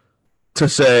head to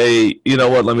say, you know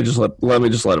what, let me just let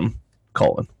him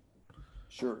call in.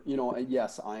 Sure.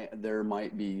 Yes, there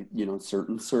might be,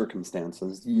 certain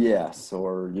circumstances, yes,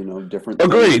 or, different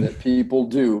things that people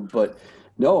do. But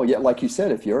no, yeah, like you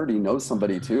said, if you already know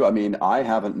somebody too, I mean, I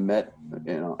haven't met,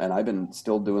 and I've been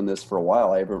still doing this for a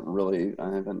while. I've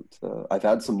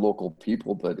had some local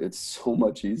people, but it's so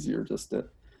much easier just to,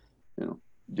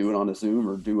 do it on a Zoom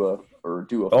or do a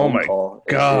phone call.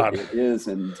 God. It is.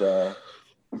 And who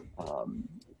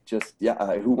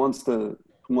wants to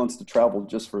travel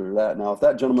just for that? Now, if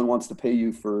that gentleman wants to pay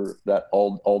you for that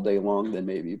all day long, then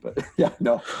maybe. But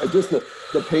just the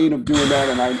pain of doing that,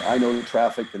 and I know the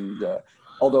traffic, and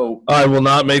although I will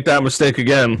not make that mistake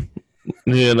again.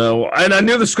 You know, and I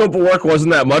knew the scope of work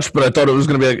wasn't that much, but I thought it was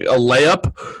going to be like a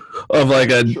layup of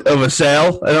like a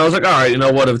sale, and I was like, all right, you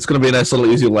know what? If it's going to be a nice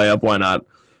little easy layup, why not?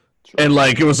 Sure. And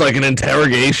like it was like an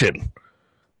interrogation,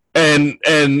 and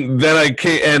then I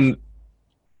came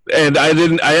and I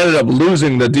ended up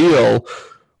losing the deal,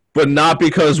 but not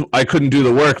because I couldn't do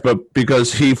the work, but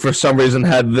because he for some reason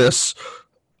had this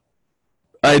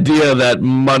idea that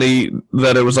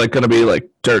it was like going to be like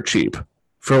dirt cheap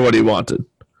for what he wanted.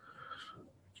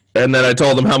 And then I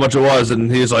told him how much it was,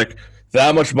 and he's like,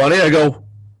 that much money? I go,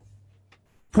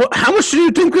 what, how much do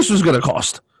you think this was going to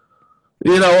cost?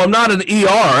 You know, I'm not an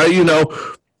ER, you know,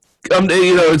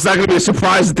 it's not going to be a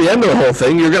surprise at the end of the whole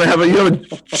thing. You're going to have you have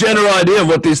a general idea of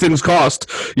what these things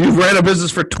cost. You've ran a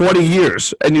business for 20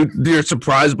 years, and you're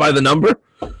surprised by the number?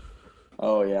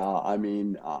 Oh, yeah. I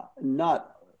mean,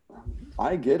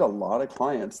 I get a lot of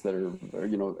clients that are,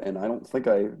 you know, and I don't think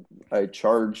I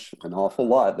charge an awful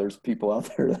lot. There's people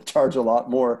out there that charge a lot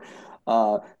more.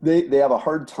 They have a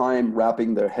hard time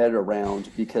wrapping their head around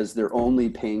because they're only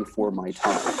paying for my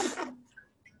time.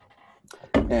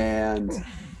 And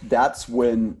that's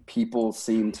when people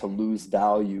seem to lose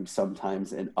value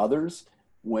sometimes in others,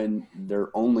 when they're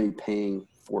only paying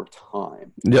for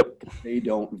time. Yep. They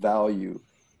don't value,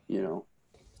 you know,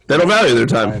 they don't value their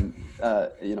time.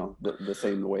 You know, the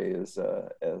same way as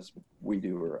we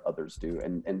do or others do.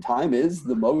 And time is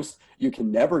the most, you can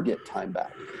never get time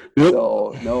back. Yep.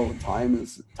 So no,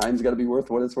 time's got to be worth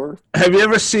what it's worth. Have you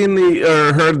ever seen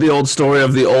or heard the old story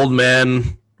of the old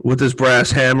man with his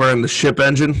brass hammer and the ship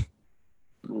engine?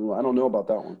 I don't know about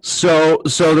that one. So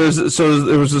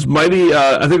there was this mighty,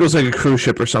 I think it was like a cruise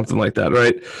ship or something like that,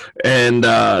 right? And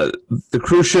the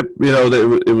cruise ship, you know,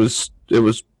 it was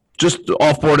just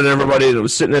offboarding everybody, and it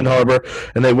was sitting in harbor,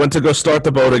 and they went to go start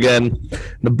the boat again.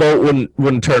 And the boat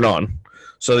wouldn't turn on.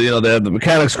 So, you know, they have the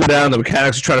mechanics go down. The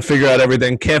mechanics are trying to figure out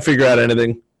everything, can't figure out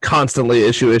anything, constantly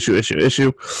issue.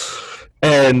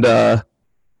 And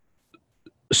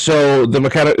so one of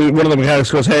the mechanics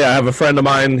goes, hey, I have a friend of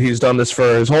mine. He's done this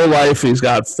for his whole life. He's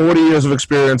got 40 years of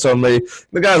experience on me.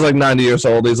 The guy's like 90 years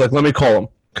old. He's like, let me call him.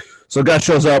 So the guy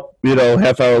shows up, you know,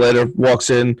 half hour later, walks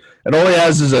in, and all he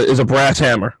has is a brass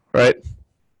hammer, right?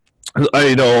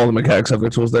 You know, all the mechanics have their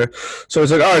tools there. So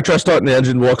he's like, all right, try starting the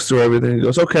engine, walks through everything. He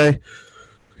goes, okay.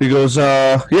 He goes,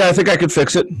 yeah, I think I could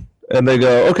fix it. And they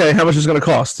go, okay, how much is it going to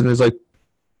cost? And he's like,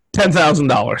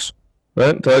 $10,000.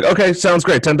 Right? They're like, okay, sounds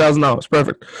great, $10,000,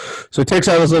 perfect. So he takes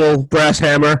out his little brass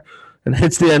hammer and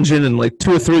hits the engine in like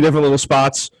 2 or 3 different little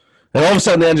spots. And all of a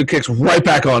sudden the engine kicks right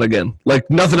back on again. Like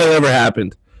nothing had ever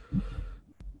happened.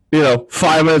 You know,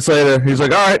 5 minutes later, he's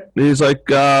like, all right. He's like,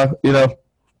 you know,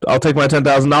 I'll take my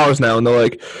 $10,000 now. And they're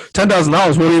like, $10,000?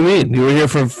 What do you mean? You were here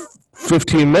for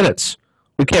 15 minutes.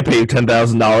 We can't pay you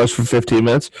 $10,000 for 15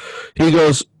 minutes. He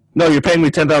goes, no, you're paying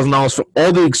me $10,000 for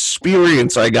all the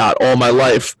experience I got all my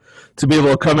life to be able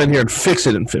to come in here and fix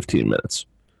it in 15 minutes.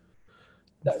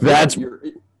 That's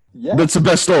the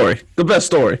best story. The best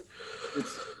story.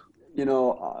 You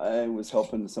know, I was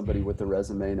helping somebody with the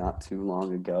resume not too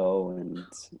long ago, and,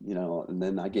 you know, and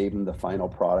then I gave them the final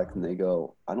product and they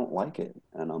go, I don't like it.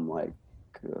 And I'm like,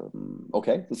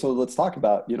 okay, so let's talk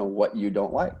about, you know, what you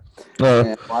don't like.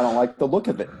 And I don't like the look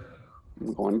of it.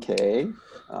 I'm going, okay.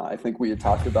 I think we had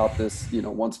talked about this, you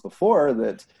know, once before,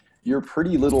 that your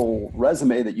pretty little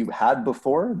resume that you had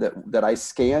before that I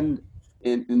scanned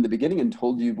in the beginning and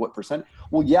told you what percent.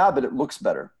 Well, yeah, but it looks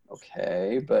better.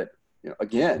 Okay, but, you know,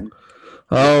 again,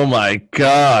 oh my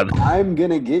God, I'm going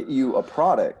to get you a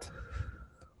product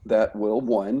that will,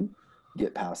 one,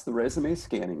 get past the resume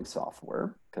scanning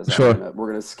software, because sure, we're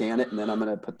going to scan it, and then I'm going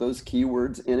to put those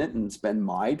keywords in it and spend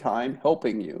my time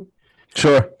helping you.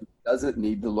 Sure. It doesn't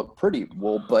need to look pretty.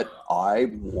 Well, but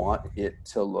I want it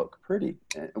to look pretty.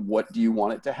 What do you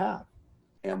want it to have?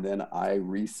 And then I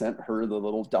resent her the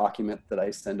little document that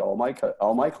I send all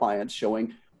my clients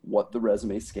showing what the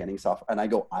resume scanning software. And I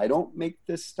go, I don't make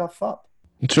this stuff up.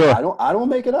 Sure. I don't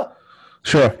make it up.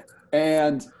 Sure.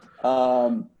 And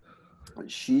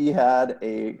she had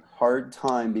a hard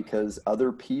time because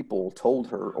other people told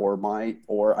her, or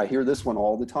I hear this one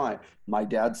all the time. My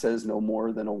dad says no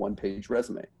more than a 1-page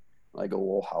resume. I go,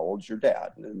 well, how old's your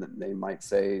dad? And then they might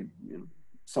say, you know,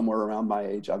 somewhere around my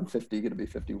age. I'm 50, going to be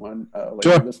 51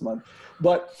 later this month.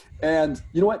 And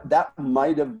you know what? That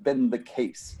might have been the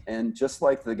case. And just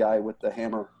like the guy with the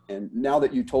hammer, and now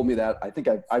that you told me that, I think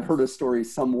I've heard a story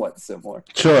somewhat similar.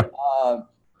 Sure.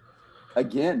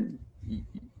 Again,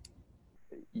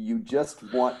 you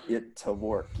just want it to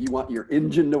work. You want your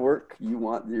engine to work. You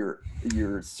want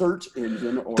your search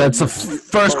engine. Or that's the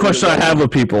first question I have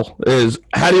with people is,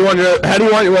 how do you want your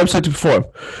website to perform?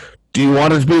 do you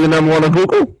want it to be the number one on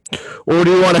Google? Or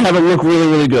do you want to have it look really,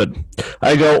 really good?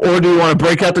 I go, or do you want to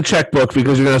break out the checkbook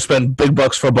because you're going to spend big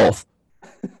bucks for both?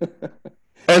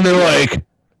 And they're like,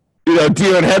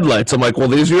 deer in headlights. I'm like, well,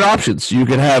 these are your options. You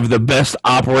can have the best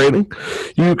operating.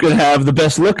 You can have the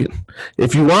best looking.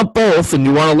 If you want both and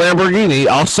you want a Lamborghini,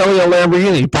 I'll sell you a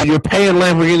Lamborghini, but you're paying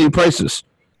Lamborghini prices.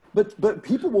 But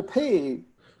people will pay,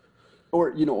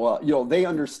 or they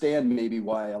understand maybe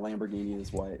why a Lamborghini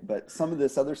is white. But some of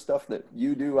this other stuff that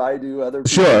you do, I do, other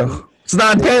people do, it's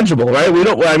not tangible, right? We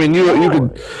don't. I mean, you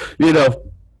can,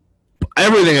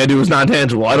 everything I do is not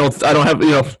tangible. I don't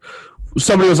have.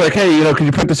 Somebody was like, hey, can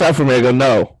you print this out for me? I go,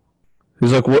 no.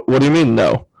 He's like, what do you mean,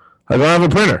 no? I don't have a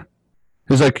printer.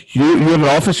 He's like, you have an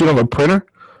office, you don't have a printer?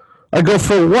 I go,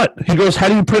 for what? He goes, how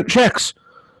do you print checks?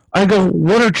 I go,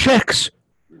 what are checks?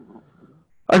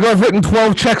 I go, I've written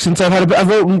 12 checks since I've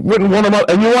written one of them,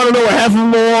 and you want to know what half of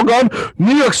them are all gone?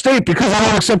 New York State, because I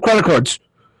don't accept credit cards.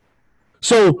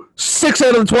 So 6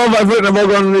 out of the 12 I've written have all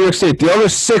gone to New York State. The other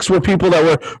 6 were people that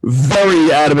were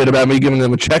very adamant about me giving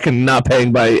them a check and not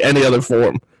paying by any other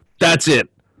form. That's it.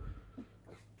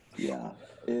 Yeah,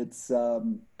 it's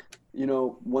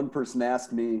one person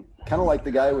asked me, kind of like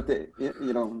the guy with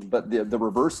but the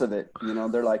reverse of it.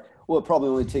 They're like, well, it probably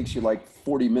only takes you like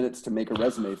 40 minutes to make a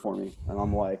resume for me, and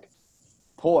I'm like,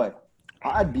 boy,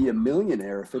 I'd be a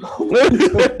millionaire if it only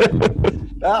took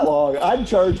that long. I'd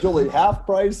charge only half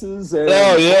prices, and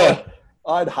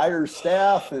I'd hire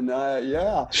staff, and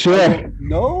sure.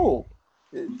 No,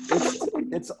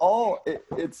 it's all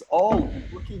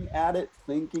looking at it,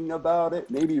 thinking about it,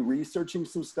 maybe researching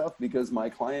some stuff because my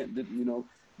client didn't,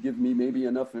 give me maybe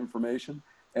enough information.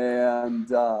 And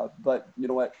but you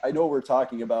know what? I know we're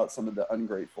talking about some of the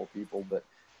ungrateful people, but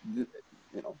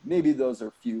maybe those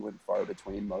are few and far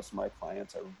between. Most of my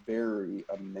clients are very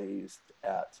amazed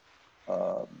at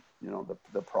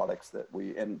the products that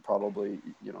we, and probably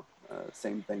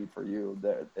same thing for you.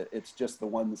 It's just the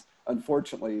ones.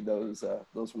 Unfortunately, those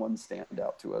ones stand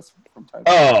out to us from time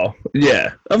to time. Oh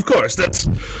yeah, of course. That's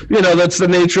that's the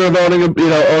nature of owning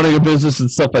a business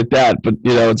and stuff like that. But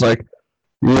it's like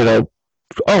you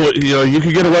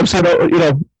could get a website.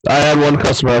 I had one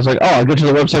customer. I was like, oh, I'll get you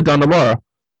the website done tomorrow.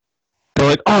 They're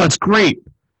like, oh, that's great.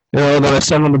 Then I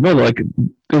sent them the bill. Like,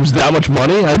 it was that much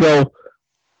money. I go,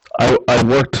 I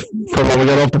worked from when we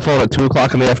got off the phone at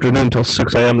 2:00 in the afternoon until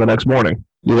 6 a.m. the next morning.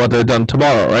 You want that done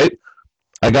tomorrow, right?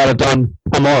 I got it done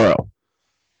tomorrow.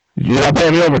 You're not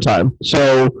paying me overtime.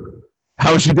 So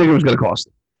how much do you think it was going to cost?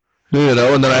 And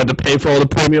then I had to pay for all the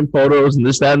premium photos and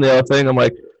this, that, and the other thing. I'm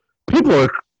like, people are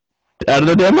out of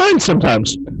their damn minds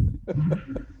sometimes.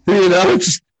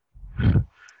 It's,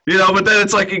 but then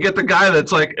it's like you get the guy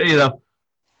that's like,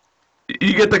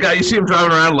 you get the guy, you see him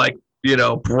driving around like,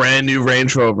 brand new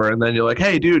Range Rover, and then you're like,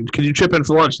 hey, dude, can you chip in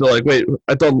for lunch? They're like, wait,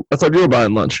 I thought you were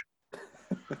buying lunch.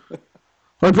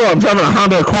 Like, bro, I'm driving a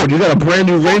Honda Accord. You got a brand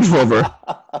new Range Rover.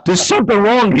 There's something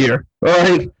wrong here. All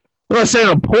right? I'm not saying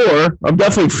I'm poor. I'm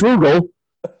definitely frugal.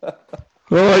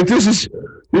 Well, like, this is,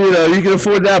 you can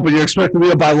afford that, but you're expecting me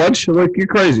to buy lunch? I'm like, you're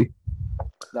crazy.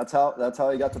 That's how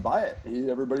he got to buy it.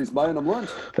 Everybody's buying him lunch.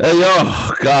 Hey,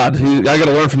 oh God, I got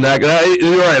to learn from that guy.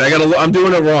 You're right. I'm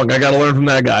doing it wrong. I got to learn from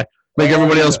that guy. Make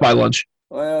everybody else buy lunch.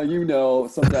 Well,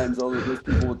 sometimes those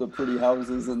people with the pretty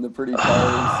houses and the pretty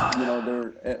cars,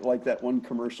 they're like that one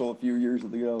commercial a few years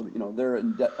ago. They're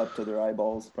in debt up to their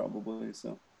eyeballs, probably.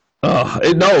 So.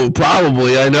 No,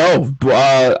 probably. I know.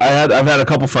 I've had a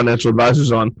couple financial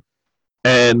advisors on,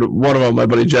 and one of them, my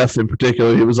buddy Jeff in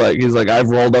particular, he's like, I've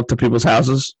rolled up to people's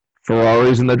houses,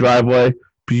 Ferraris in their driveway,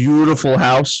 beautiful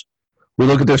house. We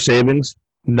look at their savings,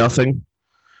 nothing.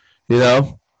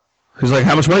 He's like,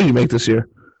 how much money do you make this year?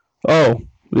 Oh,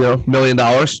 $1 million.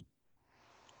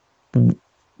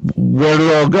 Where did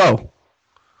it all go?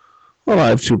 Well, I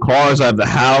have 2 cars. I have the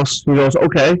house. He goes,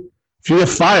 okay, if you get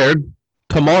fired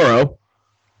tomorrow,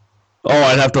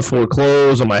 I'd have to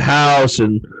foreclose on my house,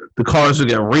 and the cars would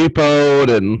get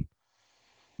repoed, and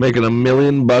making $1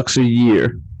 million a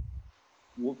year.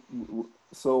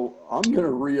 So I'm going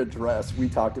to readdress. We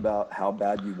talked about how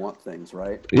bad you want things,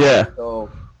 right? Yeah. So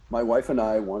my wife and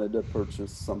I wanted to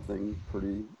purchase something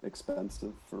pretty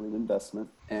expensive for an investment,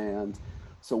 and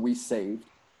so we saved,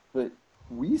 but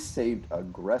we saved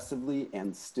aggressively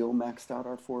and still maxed out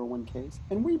our 401ks,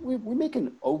 and we make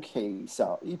an okay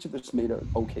salary. Each of us made an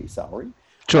okay salary.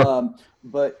 Sure.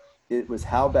 But it was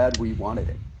how bad we wanted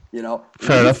it.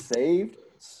 Fair enough. Saved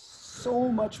so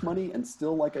much money and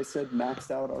still, like I said,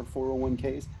 maxed out our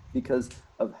 401ks because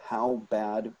of how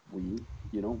bad we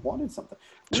wanted something.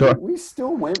 Sure. We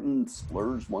still went and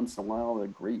splurged once in a while on a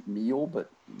great meal, but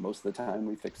most of the time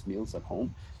we fixed meals at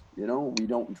home. You know, we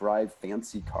don't drive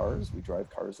fancy cars. We drive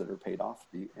cars that are paid off,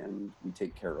 and we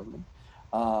take care of them.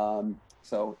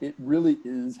 So it really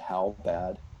is how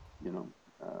bad, you know,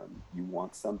 you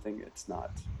want something. It's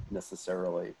not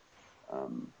necessarily,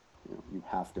 you know, you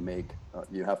have to make.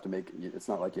 It's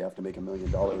not like you have to make $1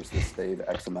 million to save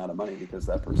X amount of money because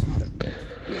that person can,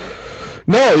 you know.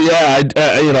 No, yeah,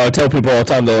 I tell people all the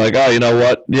time. They're like, oh, you know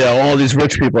what? Yeah, all these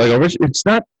rich people. I go, rich. It's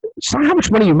not how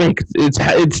much money you make. It's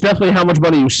definitely how much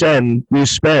money you spend.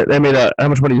 I mean, how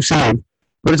much money you save.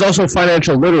 But it's also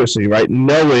financial literacy, right?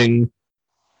 Knowing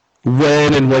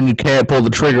when you can't pull the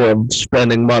trigger of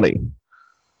spending money.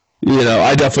 You know,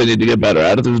 I definitely need to get better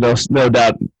at it. There's no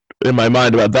doubt in my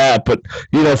mind about that. But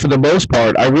you know, for the most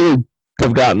part, I really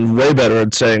have gotten way better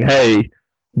at saying, hey,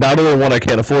 not only one, I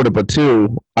can't afford it, but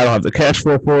two, I don't have the cash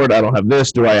flow for it. I don't have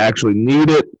this. Do I actually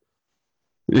need it?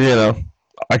 You know,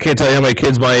 I can't tell you how many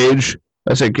kids my age.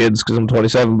 I say kids because I'm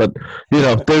 27, but you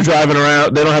know, they're driving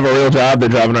around. They don't have a real job. They're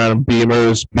driving around in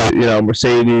Beamers, you know,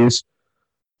 Mercedes.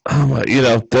 You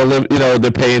know,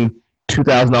 they're paying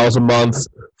 $2,000 a month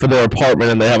for their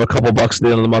apartment, and they have a couple bucks at the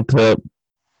end of the month to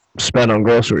spend on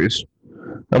groceries.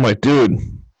 I'm like, dude,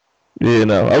 you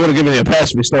know, I would have given you a pass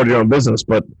if you started your own business,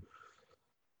 but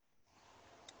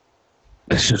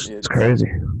it's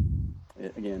crazy.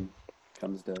 It again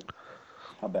comes to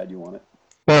how bad you want it.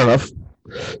 Fair enough.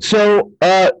 So,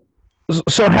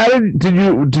 how did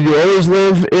you always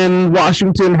live in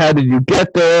Washington? How did you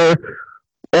get there?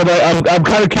 I'm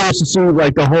kind of curious to see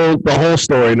like the whole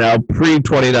story now, pre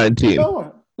 2019.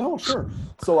 No, sure.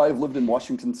 So I've lived in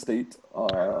Washington State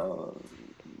for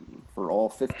all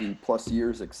 50 plus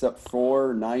years, except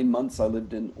for 9 months I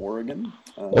lived in Oregon.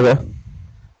 Okay.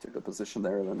 Took a position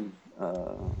there, then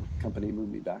company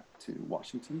moved me back to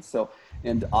Washington. So,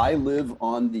 and I live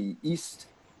on the east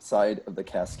side of the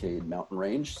Cascade Mountain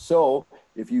Range. So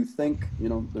if you think, you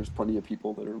know, there's plenty of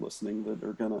people that are listening that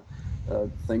are gonna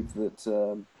think that,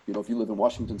 you know, if you live in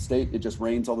Washington State, it just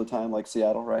rains all the time like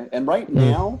Seattle, right? And right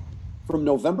now, from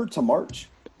November to March,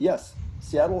 yes,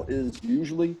 Seattle is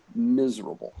usually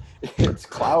miserable. It's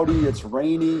cloudy, it's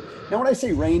rainy. Now, when I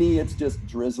say rainy, it's just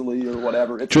drizzly or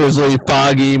whatever. It's drizzly,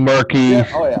 foggy, murky.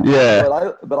 Yeah, oh yeah.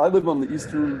 Yeah. But I live on the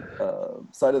eastern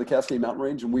side of the Cascade Mountain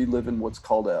Range, and we live in what's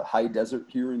called a high desert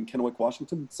here in Kennewick,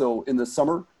 Washington. So in the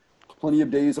summer, plenty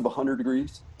of days of 100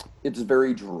 degrees. It's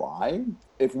very dry.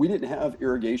 If we didn't have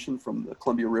irrigation from the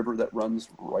Columbia River that runs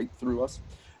right through us,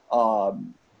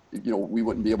 you know, we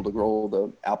wouldn't be able to grow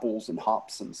the apples and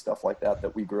hops and stuff like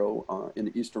that we grow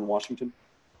in eastern Washington.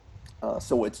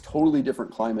 So it's totally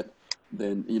different climate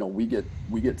than, you know, we get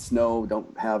snow,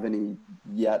 don't have any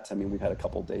yet. I mean, we've had a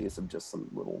couple of days of just some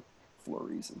little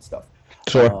flurries and stuff.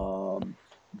 Sure.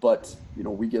 But you know,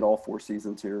 we get all 4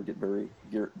 seasons here. Get very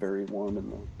warm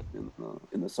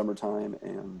in the summertime,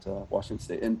 and Washington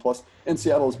State, and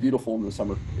Seattle is beautiful in the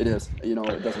summer. It is. You know,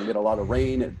 it doesn't get a lot of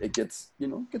rain. It gets, you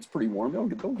know, it gets pretty warm. They'll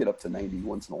get up to 90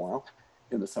 once in a while.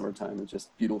 In the summertime, it's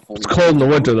just beautiful. It's cold in the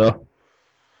winter though.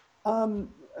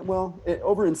 Well,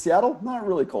 over in Seattle, not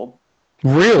really cold.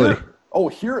 Really?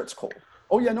 Here it's cold.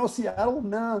 Oh yeah, no, Seattle,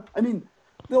 nah. I mean,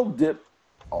 they'll dip.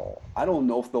 Oh, I don't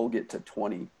know if they'll get to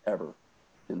 20 ever.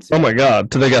 Oh my God!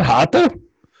 Do they get hot though?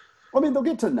 I mean, they'll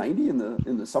get to 90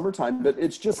 in the summertime, but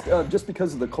it's just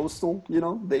because of the coastal. You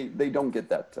know, they don't get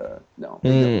that. No,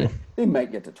 they might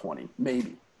get to 20,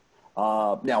 maybe.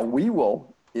 Now we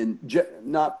will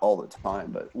not all the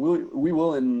time, but we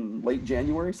will in late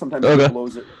January. Sometimes get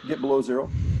below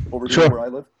zero over here where I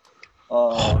live.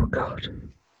 Oh God!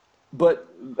 But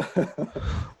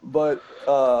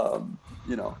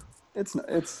you know. It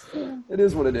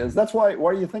is what it is. That's why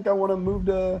do you think I want to move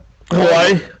to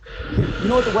Hawaii? You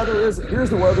know what the weather is? Here's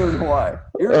the weather in Hawaii.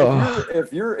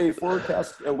 If you're a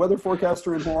weather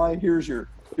forecaster in Hawaii, here's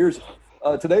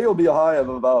today will be a high of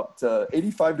about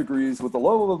 85 degrees with a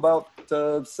low of about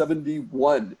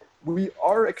 71. We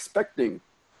are expecting,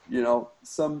 you know,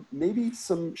 maybe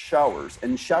some showers,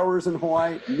 and showers in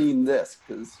Hawaii mean this,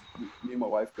 because me and my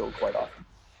wife go quite often.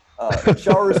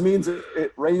 Showers means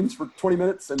it rains for 20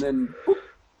 minutes and then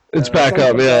it's back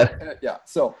up. Yeah. Yeah.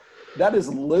 So that is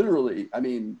literally, I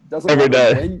mean, doesn't every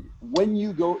matter day. When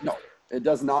you go, no, it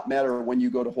does not matter when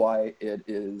you go to Hawaii. It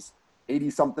is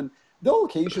 80 something. They'll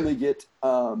occasionally get,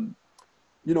 you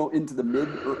know, into the mid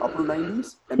or upper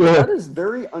 90s. And that is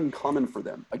very uncommon for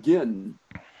them. Again,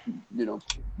 you know,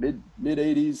 mid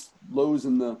 80s, lows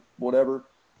in the whatever.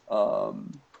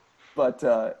 But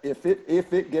if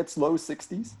it gets low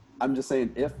 60s, I'm just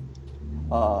saying if.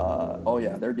 Oh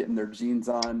yeah, they're getting their jeans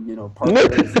on, you know.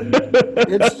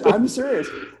 I'm serious.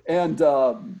 And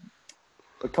a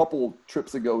couple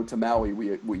trips ago to Maui,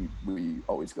 we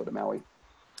always go to Maui.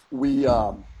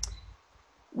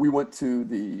 we went to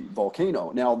the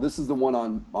volcano. Now, this is the one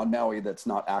on Maui that's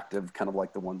not active, kind of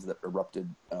like the ones that erupted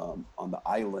on the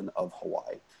island of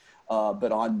Hawaii.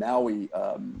 But on Maui,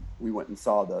 we went and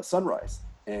saw the sunrise,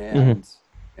 and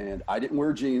I didn't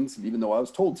wear jeans, even though I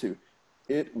was told to.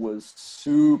 It was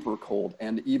super cold,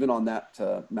 and even on that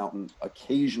mountain,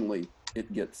 occasionally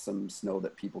it gets some snow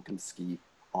that people can ski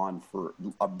on for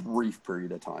a brief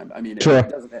period of time. I mean, Sure.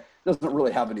 it doesn't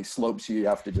really have any slopes. You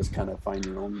have to just kind of find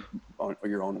your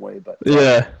own way. But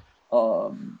Yeah.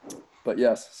 but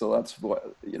yes, so that's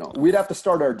what, we'd have to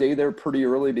start our day there pretty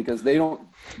early because they don't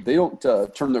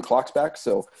turn their clocks back.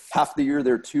 So half the year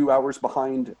they're 2 hours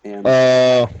behind, and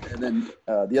then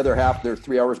the other half they're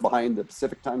 3 hours behind the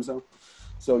Pacific time zone.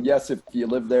 So yes, if you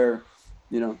live there,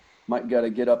 might got to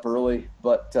get up early,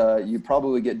 but you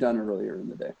probably get done earlier in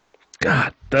the day.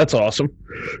 God, that's awesome.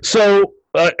 So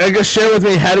I guess share with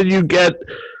me, how did you get,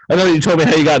 I know you told me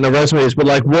how you got into resumes, but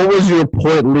like, what was your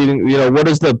point leading, what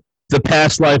has the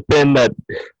past life been that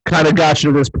kind of got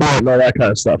you to this point and all that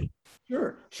kind of stuff?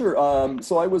 Sure.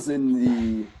 So I was in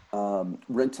the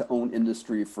rent-to-own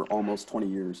industry for almost 20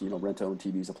 years, rent-to-own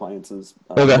TVs, appliances,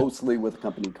 Okay. mostly with a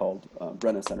company called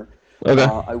Rent-A-Center. Okay.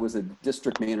 I was a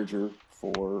district manager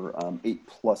for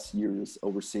 8+ years,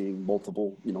 overseeing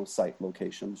multiple, site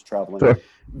locations, traveling. Sure.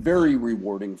 Very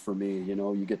rewarding for me.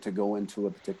 You get to go into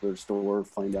a particular store,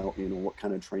 find out, what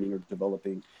kind of training or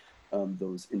developing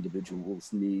those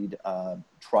individuals need.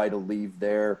 Try to leave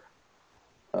there.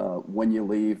 When you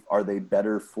leave, are they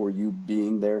better for you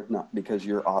being there? Not because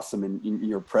you're awesome in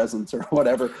your presence or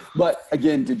whatever, but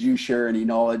again, did you share any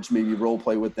knowledge? Maybe role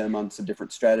play with them on some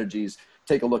different strategies.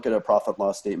 Take a look at a profit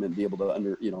loss statement. Be able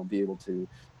to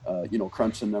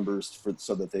crunch some numbers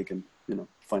so that they can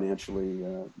financially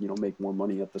make more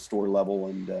money at the store level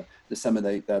and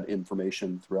disseminate that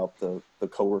information throughout the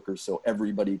coworkers so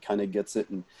everybody kind of gets it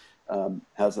and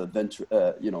has a venture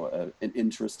an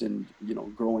interest in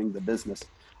growing the business.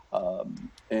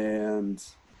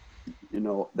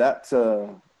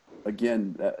 That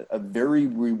again, a very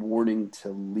rewarding to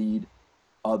lead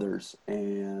others,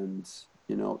 and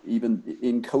even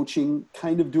in coaching,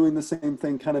 kind of doing the same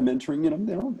thing, kind of mentoring,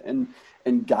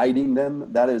 and guiding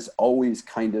them. That is always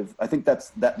kind of, I think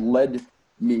that led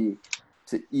me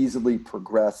to easily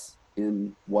progress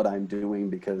in what I'm doing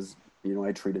because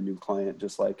I treat a new client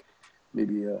just like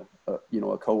maybe a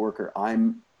coworker.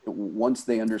 Once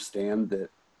they understand that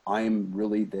I'm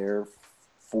really there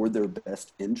for their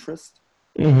best interest,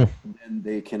 then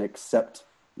they can accept,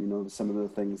 some of the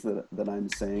things that I'm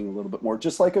saying a little bit more,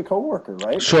 just like a coworker,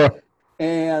 right? Sure.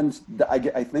 And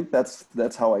I think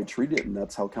that's how I treat it, and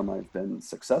that's how come I've been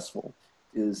successful,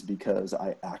 is because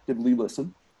I actively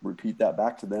listen, repeat that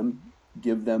back to them,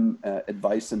 give them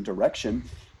advice and direction,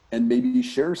 and maybe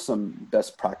share some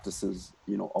best practices,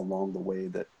 along the way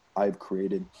that I've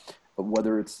created,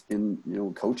 whether it's in,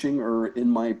 coaching or in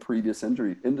my previous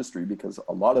industry, because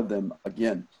a lot of them,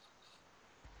 again,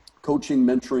 coaching,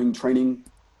 mentoring, training,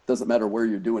 doesn't matter where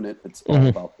you're doing it. It's all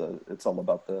about the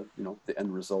the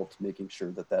end result, making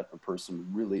sure that a person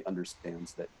really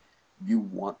understands that you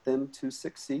want them to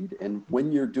succeed. And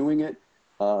when you're doing it,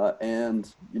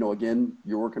 and, again,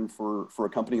 you're working for a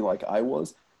company like I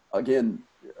was, again,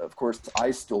 of course,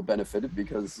 I still benefited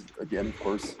because, again, of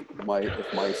course,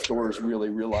 if my stores really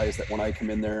realize that when I come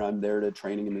in there, I'm there to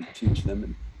training and teach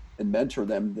them and mentor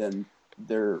them, then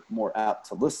they're more apt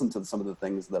to listen to some of the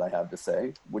things that I have to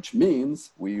say, which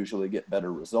means we usually get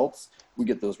better results. We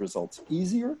get those results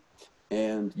easier,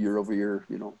 and year over year,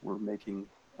 we're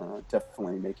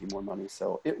definitely making more money.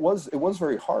 So it was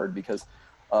very hard because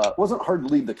it wasn't hard to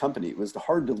leave the company. It was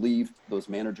hard to leave those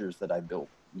managers that I built,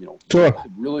 Sure.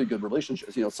 really good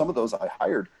relationships. Some of those I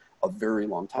hired a very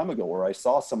long time ago, where I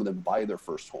saw some of them buy their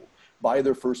first home, buy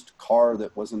their first car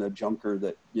that wasn't a junker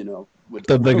that,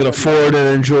 That they could afford and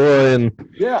enjoy. And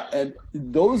yeah. And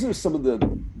those are some of the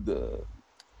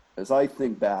as I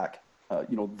think back,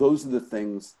 those are the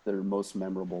things that are most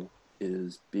memorable,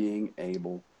 is being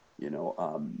able,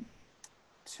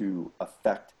 to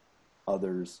affect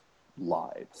others'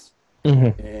 lives.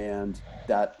 And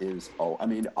that is,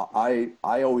 I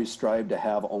always strive to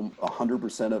have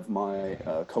 100% of my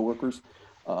coworkers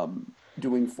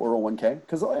doing 401k,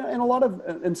 because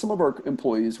and some of our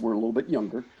employees were a little bit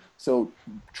younger. So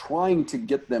trying to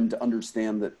get them to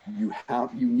understand that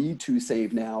you need to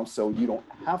save now, so you don't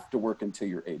have to work until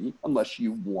you're 80 unless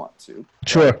you want to.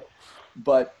 sure. Right?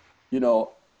 But,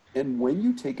 and when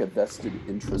you take a vested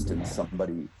interest in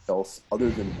somebody else other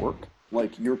than work,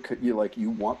 like you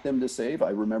want them to save.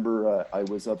 I remember I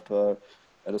was up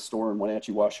at a store in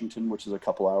Wenatchee, Washington, which is a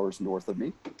couple hours north of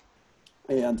me.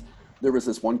 And there was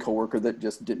this one coworker that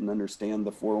just didn't understand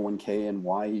the 401k and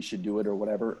why he should do it or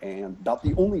whatever. And about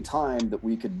the only time that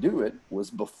we could do it was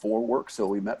before work. So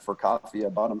we met for coffee. I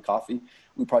bought him coffee.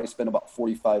 We probably spent about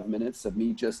 45 minutes of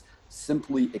me just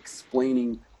simply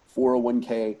explaining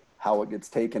 401k, how it gets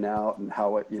taken out and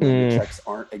how it, the checks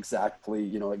aren't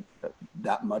exactly,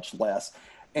 that much less.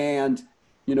 And,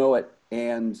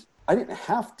 and I didn't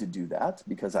have to do that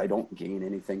because I don't gain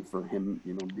anything for him,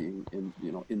 being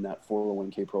in that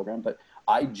 401k program. But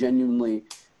I genuinely,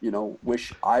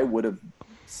 wish I would have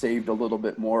saved a little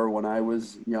bit more when I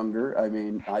was younger. I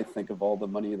mean, I think of all the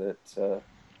money that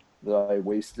I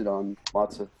wasted on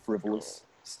lots of frivolous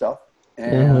stuff.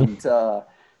 And,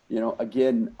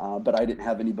 again, but I didn't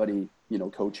have anybody,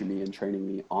 coaching me and training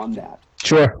me on that.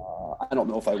 Sure. I don't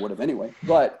know if I would have anyway,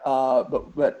 but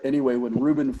anyway, when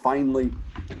Ruben finally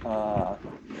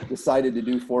decided to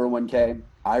do 401k,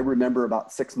 I remember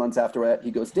about 6 months after that, he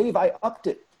goes, Dave, I upped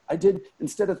it. I did,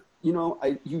 instead of,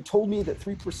 you told me that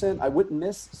 3% I wouldn't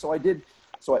miss. So I did.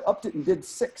 So I upped it and did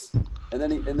 6. And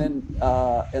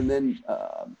then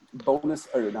bonus,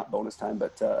 or not bonus time,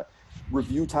 but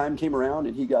review time came around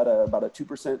and he got about a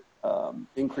 2%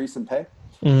 increase in pay.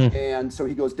 Mm-hmm. And so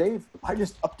he goes, Dave, I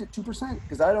just upped it 2%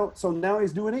 because so now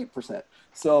he's doing 8%.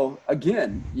 So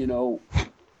again,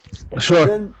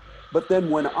 sure. But then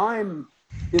when I'm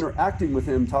interacting with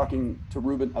him, talking to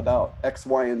Ruben about X,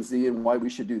 Y, and Z and why we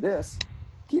should do this,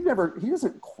 he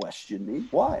doesn't question me.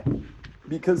 Why?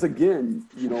 Because again,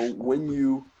 when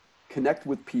you connect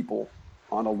with people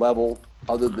on a level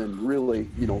other than really,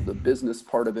 the business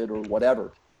part of it or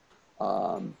whatever,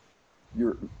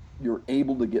 you're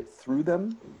able to get through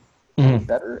them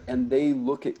better, and they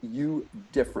look at you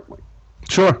differently.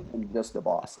 Sure. Than just a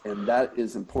boss, and that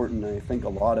is important. I think a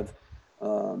lot of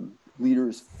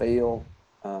leaders fail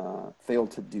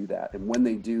to do that, and when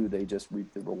they do, they just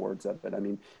reap the rewards of it. I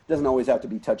mean, it doesn't always have to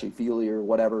be touchy-feely or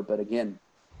whatever, but again,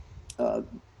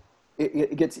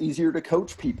 it gets easier to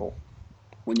coach people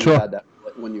when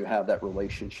you have that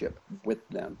relationship with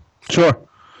them. Sure.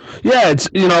 Yeah, it's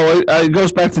it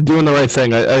goes back to doing the right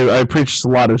thing. I preach this a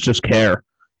lot. It's just care.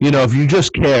 If you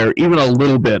just care, even a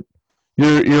little bit,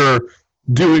 you're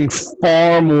doing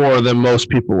far more than most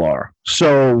people are.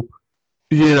 So,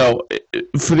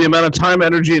 for the amount of time,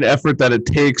 energy, and effort that it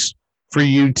takes for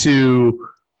you to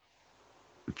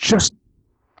just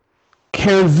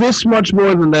care this much more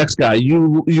than the next guy,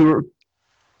 you're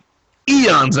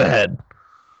eons ahead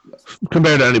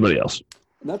compared to anybody else.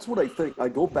 And that's what I think. I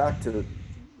go back to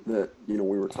that, we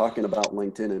were talking about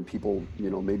LinkedIn and people,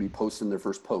 maybe posting their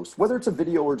first post, whether it's a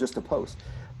video or just a post.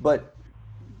 But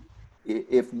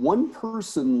if one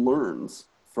person learns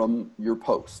from your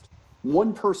post,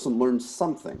 one person learns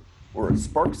something, or it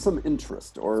sparks some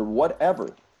interest or whatever,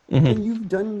 then you've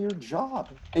done your job,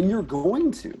 and you're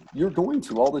going to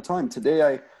all the time.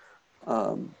 Today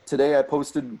I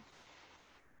posted,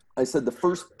 I said the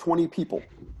first 20 people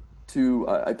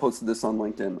I posted this on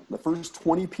LinkedIn, the first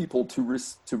 20 people to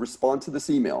respond to this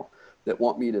email that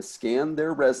want me to scan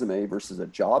their resume versus a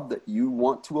job that you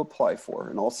want to apply for,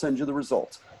 and I'll send you the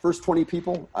results. First 20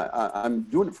 people, I'm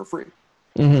doing it for free.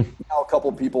 Mm-hmm. Now a couple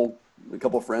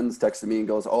of friends texted me and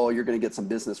goes, oh, you're going to get some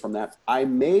business from that. I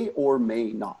may or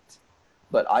may not,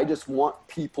 but I just want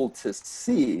people to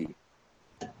see,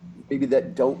 maybe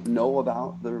that don't know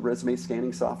about the resume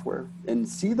scanning software, and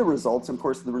see the results. Of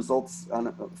course, the results on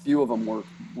a few of them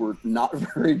were not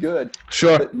very good.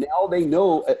 Sure. But now they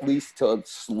know at least to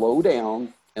slow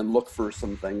down and look for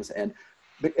some things. And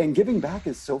giving back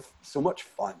is so much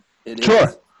fun. It sure.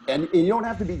 is. And you don't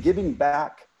have to be giving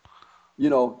back,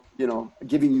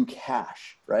 giving you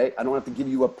cash, right? I don't have to give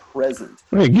you a present.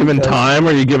 Are you giving time?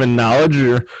 Are you giving knowledge?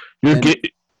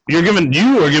 You're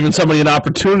giving somebody an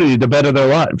opportunity to better their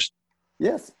lives.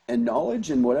 Yes, and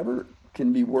knowledge and whatever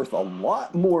can be worth a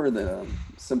lot more than a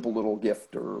simple little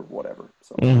gift or whatever.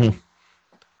 So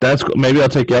that's cool. Maybe I'll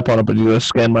take you up on it, but you gotta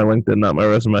scan my LinkedIn, not my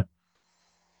resume.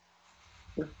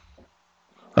 Sure.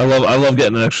 I love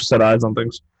getting an extra set of eyes on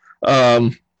things.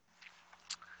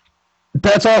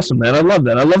 That's awesome, man. I love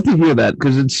that. I love to hear that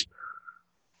because it's.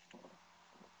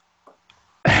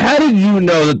 How did you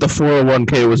know that the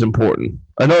 401k was important?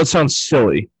 I know it sounds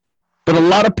silly, but a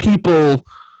lot of people,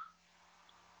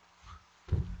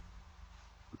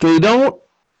 they don't,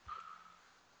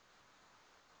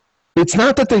 it's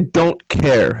not that they don't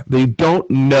care. They don't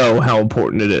know how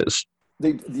important it is.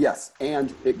 Yes,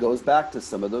 and it goes back to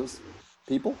some of those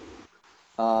people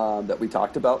that we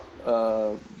talked about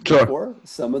before.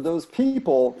 Some of those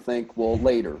people think, well,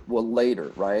 later,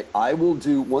 right? I will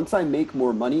do, once I make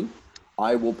more money,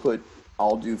 I'll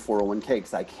do 401k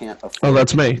because I can't afford. Oh,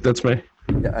 that's me.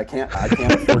 Yeah, I can't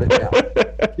afford it now.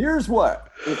 Here's what: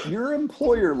 if your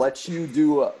employer lets you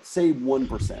do, say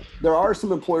 1%, there are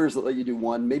some employers that let you do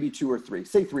 1, maybe 2 or 3,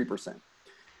 say 3%.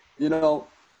 You know,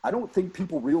 I don't think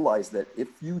people realize that if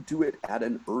you do it at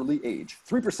an early age,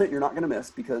 3% you're not going to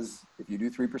miss, because if you do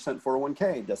 3%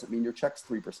 401k, it doesn't mean your check's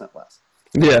 3% less.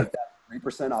 Yeah. Take that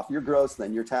 3% off your gross,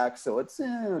 then your tax, so it's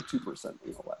 2%, less.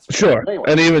 Right? Sure. Anyway,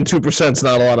 And even 2% is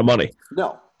not a lot of money.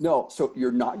 no. So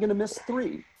you're not going to miss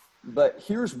 3. But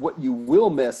here's what you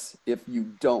will miss if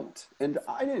you don't. And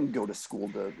I didn't go to school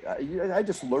I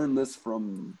just learned this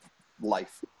from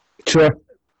life. Sure.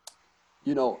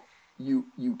 You know,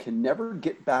 you can never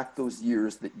get back those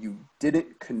years that you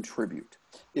didn't contribute.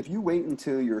 If you wait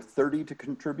until you're 30 to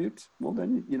contribute, well,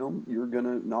 then, you're going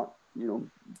to not,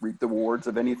 reap the rewards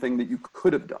of anything that you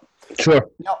could have done. Sure.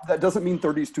 Now, that doesn't mean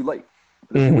 30 is too late.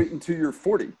 But if you wait until you're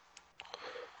 40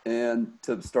 and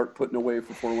to start putting away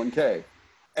for 401k,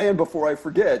 and before I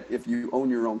forget, if you own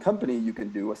your own company, you can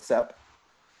do a SEP,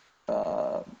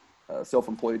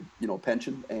 self-employed,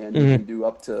 pension, and you can do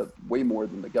up to way more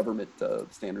than the government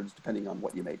standards, depending on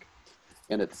what you make,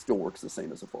 and it still works the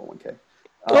same as a 401k.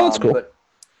 Oh, that's cool. But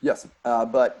yes,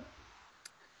 but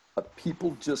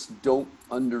people just don't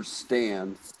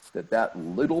understand that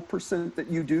little percent that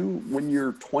you do when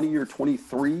you're 20 or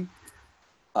 23,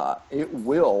 it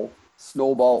will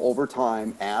snowball over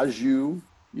time as you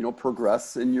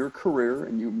progress in your career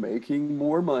and you making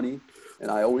more money. And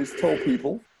I always tell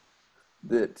people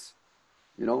that,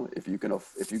 if you get a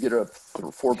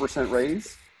 4%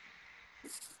 raise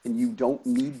and you don't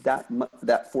need that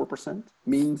 4%,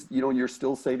 means, you're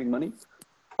still saving money,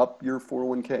 up your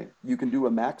 401k. You can do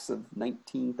a max of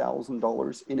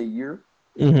 $19,000 in a year.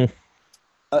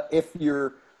 If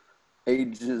your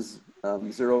age is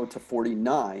 0 to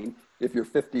 49, if you're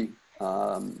 50,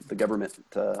 the government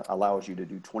allows you to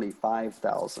do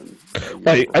 25,000. I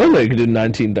didn't know you could do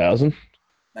 19,000.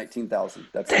 19,000.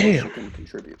 That's how much you can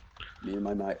contribute. Me and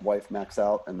my wife max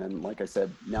out, and then, like I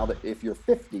said, now that if you're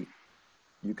 50,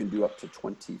 you can do up to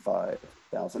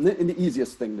 25,000. And the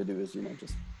easiest thing to do is,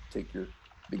 just take your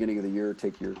beginning of the year,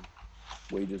 take your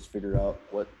wages, figure out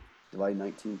divide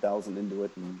 19,000 into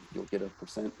it, and you'll get a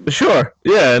percent. Sure.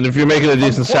 Yeah, and if you're making a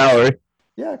decent salary.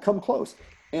 Yeah, come close.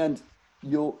 And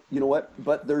you know what?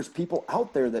 But there's people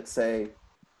out there that say,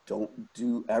 don't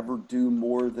ever do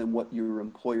more than what your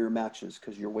employer matches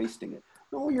because you're wasting it.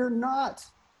 No, you're not.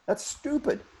 That's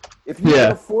stupid. If you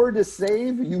can afford to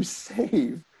save, you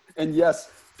save. And yes,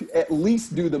 at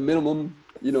least do the minimum,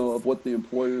 of what the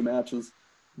employer matches.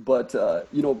 But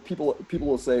people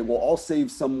will say, well, I'll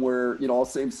save somewhere. I'll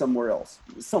save somewhere else.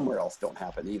 Somewhere else don't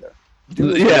happen either.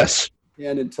 Yes.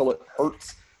 And until it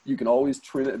hurts, you can always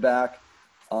trim it back.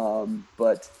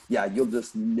 But yeah, you'll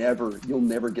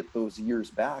never get those years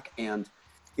back, and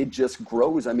it just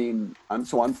grows. I mean, I'm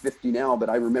 50 now, but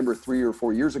I remember 3 or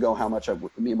 4 years ago how much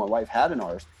me and my wife had in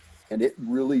ours, and it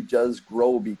really does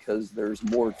grow because there's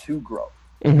more to grow.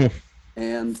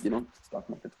 And stock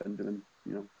market's been doing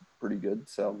pretty good.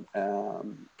 So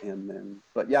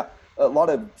but yeah, a lot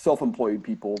of self-employed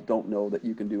people don't know that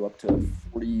you can do up to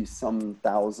 40-some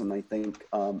thousand, I think,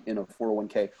 in a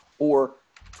 401k, or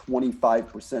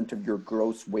 25% of your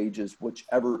gross wages,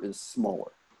 whichever is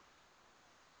smaller.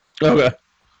 Okay.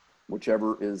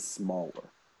 Whichever is smaller.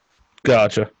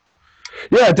 Gotcha.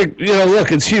 Yeah, I think,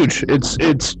 look, it's huge.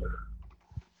 It's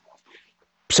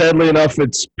sadly enough,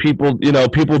 it's people,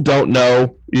 people don't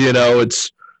know,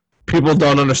 it's people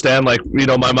don't understand. Like,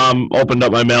 my mom opened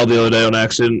up my mail the other day on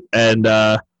accident, and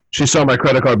she saw my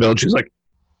credit card bill, and she's like,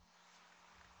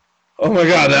 oh my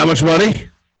God, that much money?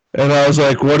 And I was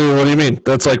like, what do you mean?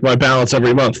 That's like my balance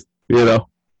every month,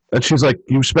 And she's like,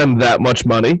 you spend that much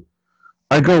money?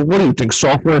 I go, what do you think,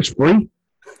 software is free?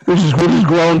 We're just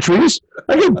growing trees?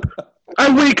 By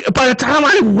the time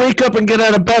I wake up and get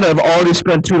out of bed, I've already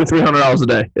spent $200 to $300 a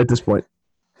day at this point.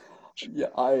 Yeah,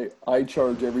 I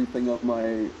charge everything on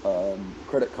my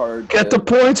credit card. Get the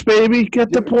points, baby.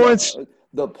 Get the points.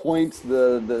 The points,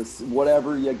 the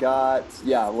whatever you got,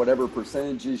 whatever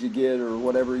percentages you get or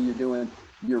whatever you're doing,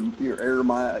 your air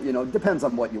mile, depends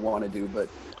on what you want to do. But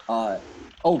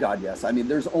oh God, yes. I mean,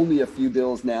 there's only a few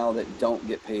bills now that don't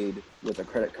get paid with a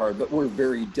credit card, but we're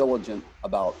very diligent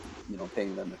about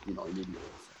paying them immediately.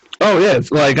 Oh yeah, it's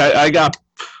like I got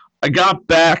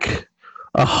back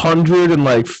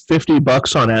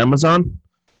 $150 on Amazon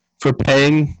for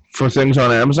paying for things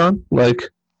on Amazon.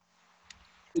 Like,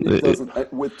 it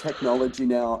doesn't, with technology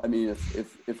now. I mean,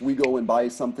 if we go and buy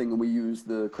something and we use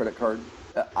the credit card,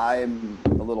 I'm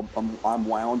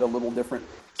wound a little different.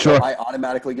 So sure. I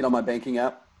automatically get on my banking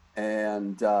app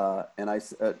and I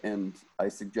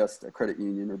suggest a credit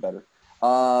union or better.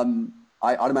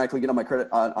 I automatically get on my credit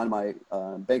on my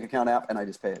bank account app, and I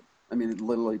just pay it. I mean, it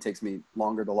literally takes me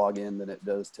longer to log in than it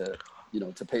does to,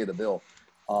 to pay the bill.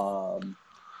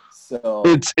 So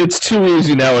It's too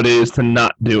easy nowadays to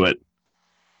not do it.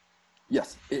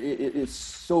 yes, it's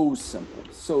so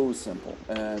simple,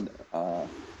 and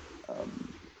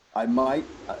I might,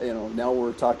 now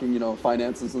we're talking,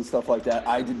 finances and stuff like that.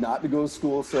 I did not go to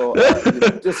school, so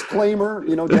disclaimer,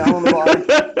 down on the bottom,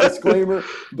 disclaimer.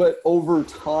 But over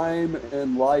time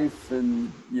and life,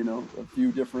 and a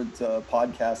few different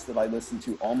podcasts that I listen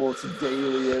to almost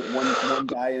daily. One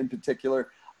guy in particular,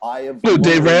 I have. Who,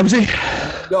 Dave Ramsey?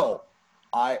 No,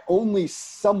 I only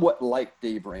somewhat like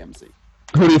Dave Ramsey.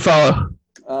 Who do you follow?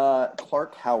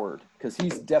 Clark Howard, because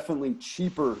he's definitely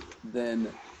cheaper than.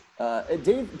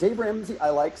 Dave Ramsey,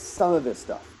 I like some of his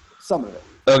stuff. Some of it.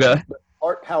 Okay. But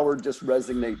Clark Howard just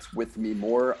resonates with me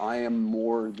more. I am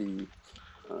more the,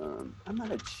 I'm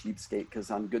not a cheapskate because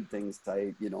on good things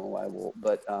I will,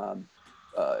 but,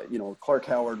 Clark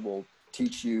Howard will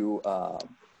teach you,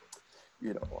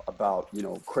 about,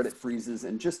 credit freezes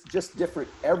and just different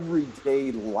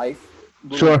everyday life,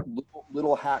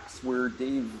 little hacks where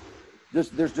Dave,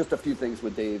 there's just a few things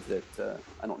with Dave that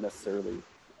I don't necessarily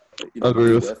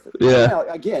agree with. Yeah. Now,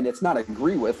 again, it's not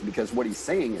agree with because what he's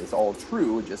saying is all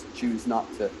true. Just choose not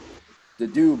to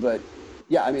do. But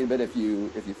yeah, I mean, but if you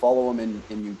follow him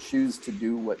and you choose to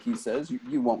do what he says,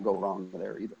 you won't go wrong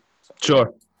there either. So.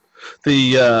 Sure.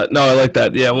 No, I like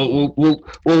that. Yeah,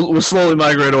 we'll slowly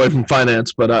migrate away from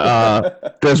finance, but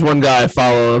there's one guy I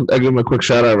follow. I'll give him a quick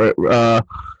shout out. Right?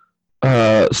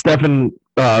 Stephen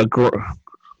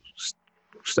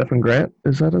Grant,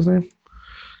 is that his name?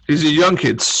 He's a young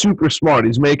kid, super smart. He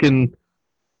exploded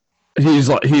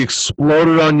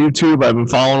on YouTube. I've been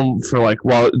following him for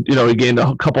he gained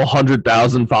a couple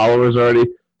 100,000 followers already.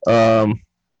 Wow,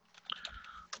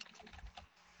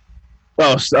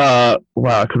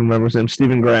 I couldn't remember his name.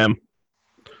 Stephen Graham.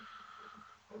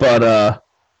 But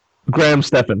Graham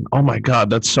Stephan. Oh my God,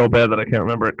 that's so bad that I can't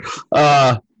remember it.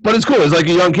 But it's cool. He's like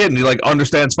a young kid and he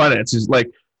understands finance. He's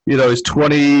he's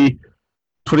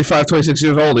 25, 26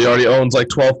 years old. He already owns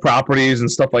 12 properties and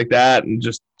stuff like that, and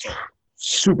just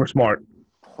super smart.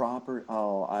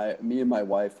 Me and my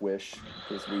wife wish,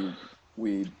 because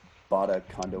we bought a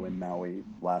condo in Maui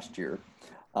last year,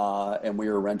 and we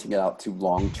were renting it out to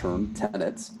long-term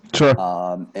tenants. Sure.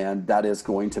 And that is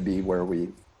going to be where we,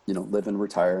 live and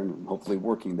retire, and hopefully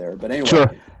working there. But anyway,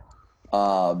 sure.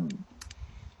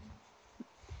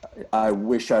 I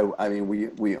wish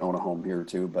we own a home here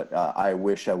too, but I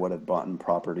wish I would have bought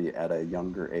property at a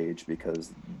younger age,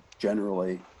 because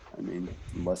generally,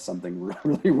 unless something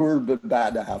really were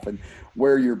bad to happen,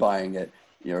 where you're buying it,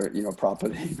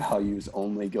 property values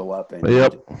only go up, and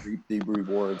yep. You reap the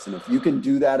rewards. And if you can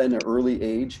do that in an early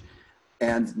age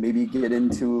and maybe get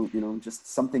into,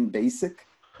 just something basic,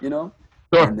 sure.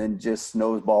 and then just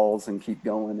snowballs and keep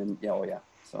going, and yeah.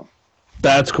 So.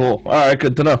 That's cool. All right,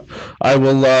 good to know. I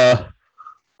will.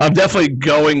 I'm definitely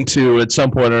going to at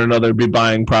some point or another be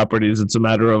buying properties. It's a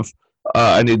matter of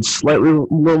I need a little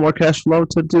more cash flow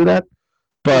to do that.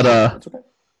 But That's okay.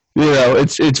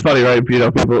 it's funny, right?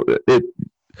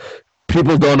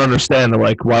 People don't understand. They're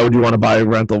like, why would you want to buy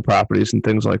rental properties and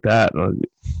things like that?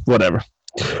 Whatever.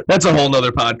 That's a whole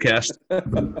nother podcast.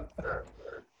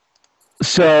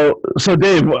 So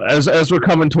Dave, as we're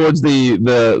coming towards the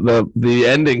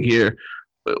ending here,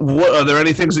 what are there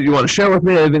any things that you want to share with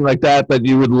me? Anything like that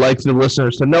you would like the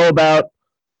listeners to know about?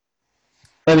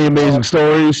 Any amazing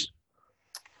stories?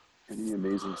 Any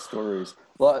amazing stories?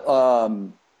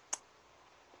 Well,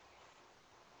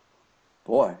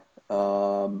 boy, I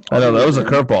know that was a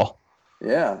curveball.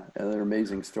 Yeah, and they're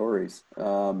amazing stories.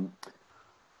 My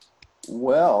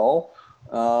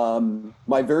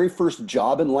very first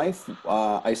job in life,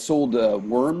 I sold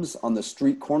worms on the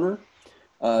street corner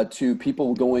to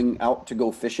people going out to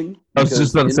go fishing. I was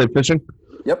just about to say fishing.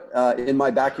 Yep. In my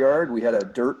backyard, we had a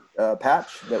dirt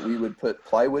patch that we would put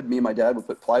plywood. Me and my dad would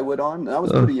put plywood on. And I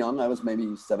was pretty young. I was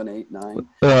maybe 7, 8, 9.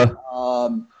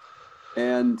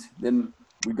 And then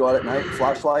we'd go out at night,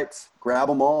 flashlights, grab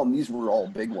them all. And these were all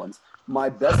big ones. My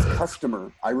best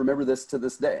customer, I remember this to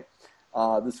this day.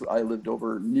 I lived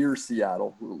over near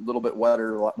Seattle, a little bit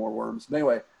wetter, a lot more worms. But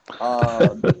anyway,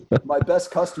 my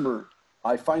best customer,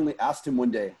 I finally asked him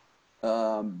one day,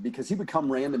 because he would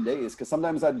come random days, because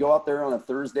sometimes I'd go out there on a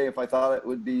Thursday if I thought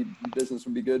business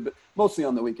would be good, but mostly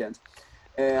on the weekends.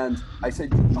 And I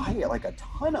said, you buy like a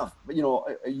ton of,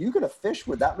 are you going to fish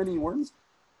with that many worms?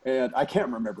 And I can't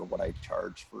remember what I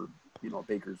charged for,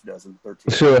 Baker's dozen,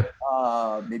 13. Sure.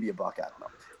 Maybe $1, I don't know.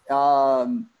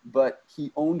 But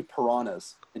he owned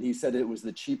piranhas, and he said it was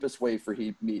the cheapest way for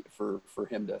him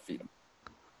to feed them.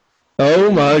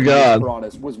 Oh my God.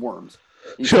 Piranhas was worms.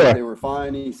 He Sure. said they were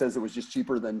fine. He says it was just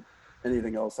cheaper than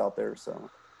anything else out there. So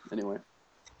anyway,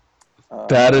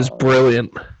 That is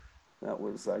brilliant. that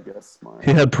was, I guess,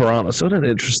 He had piranhas. What an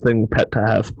interesting pet to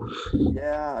have.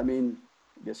 Yeah, I mean,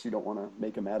 I guess you don't want to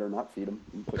make him mad or not feed him.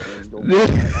 And put him in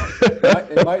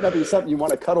it might not be something you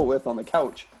want to cuddle with on the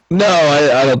couch. No,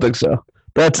 I don't think so.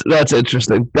 That's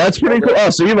interesting. That's pretty cool. Oh,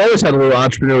 so you've always had a little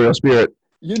entrepreneurial spirit.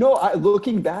 You know,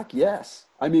 looking back, yes.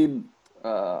 I mean,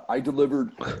 I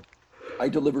delivered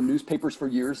newspapers for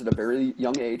years at a very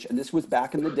young age, and this was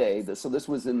back in the day. So this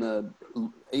was in the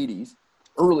 80s,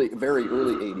 very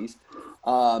early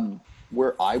 80s,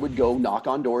 where I would go knock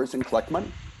on doors and collect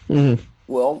money. Mm-hmm.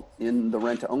 Well, in the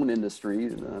rent-to-own industry,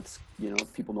 that's,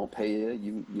 if people don't pay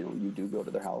you, you do go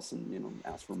to their house and,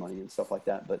 ask for money and stuff like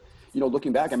that. But,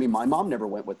 looking back, I mean, my mom never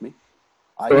went with me.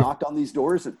 I knocked on these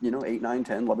doors at, 8, 9,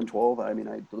 10, 11, 12. I mean,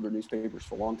 I delivered newspapers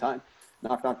for a long time.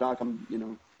 Knock, knock, knock. I'm,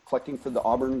 collecting for the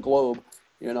Auburn Globe,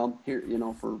 here,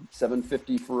 for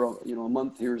 $7.50 for a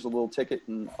month. Here's a little ticket.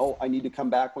 And, I need to come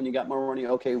back when you got more money.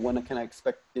 Okay, when can I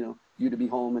expect, you to be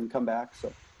home and come back?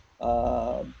 So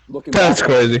looking back, that's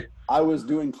crazy. I was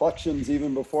doing collections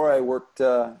even before I worked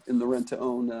in the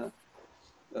rent-to-own.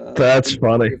 That's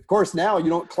funny. Of course, now you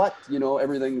don't collect.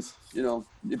 Everything's.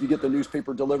 If you get the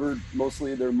newspaper delivered,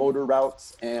 mostly they're motor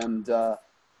routes, and I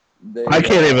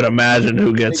can't even imagine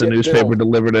who gets a newspaper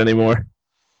delivered anymore.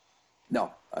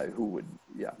 No, who would?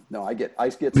 Yeah, no, I get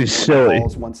Be some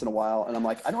calls once in a while, and I'm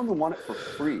like, I don't even want it for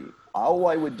free. All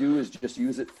I would do is just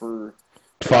use it for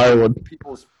firewood,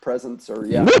 people's presents, or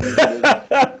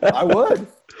I would.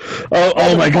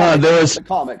 Oh my God! There was the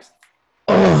comics.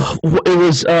 Oh, it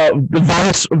was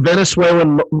the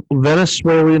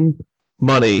Venezuelan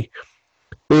money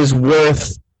is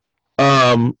worth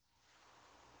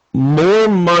more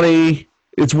money.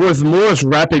 It's worth more as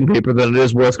wrapping paper than it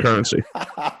is worth currency.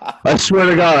 I swear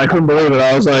to God, I couldn't believe it.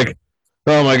 I was like,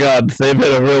 oh my God, they've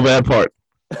hit a real bad part.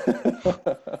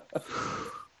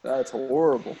 That's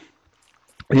horrible.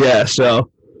 Yeah, so,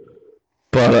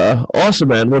 but awesome,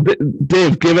 man. Well,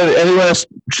 Dave, give any last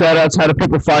shout-outs. How do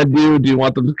people find you? Do you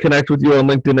want them to connect with you on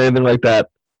LinkedIn, anything like that?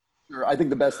 Sure. I think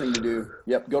the best thing to do,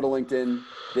 go to LinkedIn,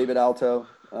 David Alto.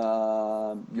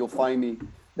 You'll find me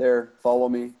there. Follow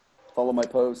me. Follow my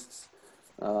posts.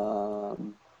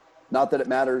 Not that it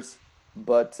matters,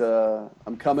 but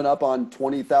I'm coming up on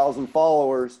 20,000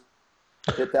 followers.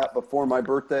 Hit that before my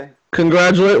birthday.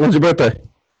 Congratulations. When's your birthday?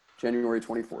 January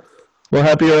 24th. Well,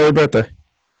 happy early birthday.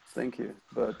 Thank you.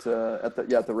 But at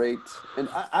the rate, and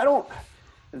I don't,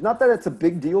 it's not that it's a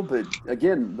big deal, but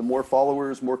again, the more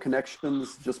followers, more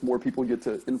connections, just more people get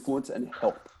to influence and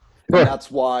help. And that's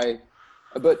why,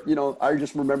 but I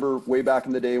just remember way back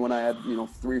in the day when I had,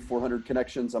 300-400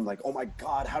 connections. I'm like, oh my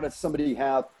God, how does somebody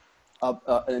have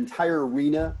an entire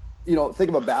arena? Think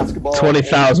of a basketball.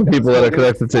 20,000 people that are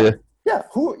connected to you. Yeah,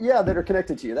 that are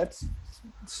connected to you. That's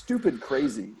stupid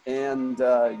crazy. And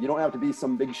you don't have to be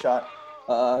some big shot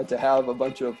to have a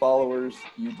bunch of followers.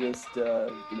 You just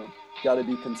got to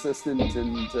be consistent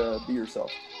and be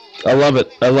yourself. I love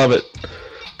it.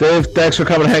 Dave, thanks for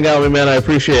coming to hang out with me, man. I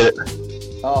appreciate it.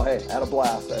 Oh, hey, I had a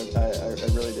blast. I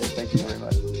really did. Thank you very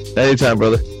much. Anytime,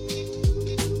 brother.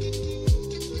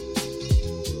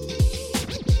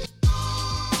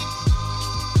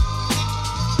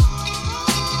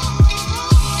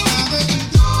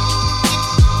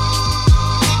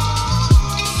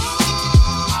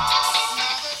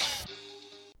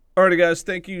 Alrighty, guys,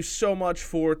 thank you so much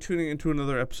for tuning into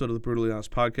another episode of the Brutally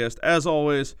Honest Podcast. As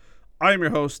always, I am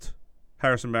your host,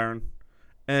 Harrison Barron,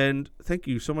 and thank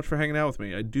you so much for hanging out with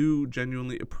me. I do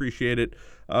genuinely appreciate it.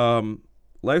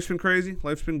 Life's been crazy.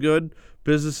 Life's been good.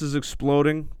 Business is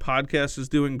exploding. Podcast is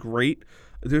doing great.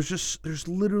 There's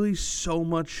literally so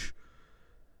much.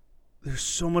 There's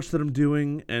so much that I'm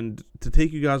doing, and to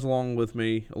take you guys along with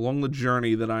me, along the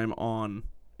journey that I'm on,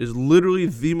 is literally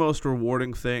the most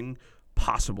rewarding thing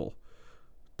possible.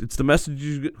 It's the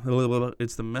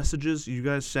messages you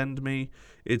guys send me.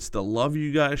 It's the love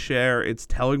you guys share. It's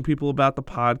telling people about the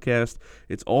podcast.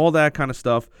 It's all that kind of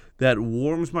stuff that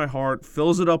warms my heart,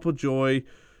 fills it up with joy.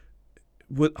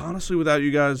 Honestly, without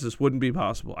you guys, this wouldn't be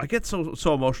possible. I get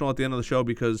so emotional at the end of the show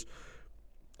because,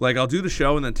 I'll do the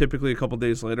show and then typically a couple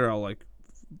days later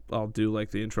I'll do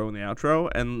the intro and the outro,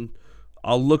 and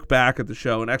I'll look back at the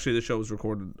show, and actually the show was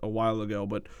recorded a while ago,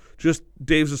 but just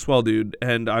Dave's a swell dude,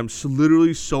 and I'm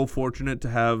literally so fortunate to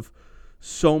have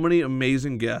so many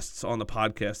amazing guests on the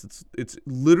podcast. It's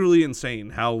literally insane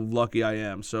how lucky I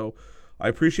am. So I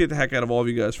appreciate the heck out of all of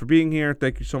you guys for being here.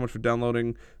 Thank you so much for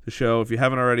downloading the show. If you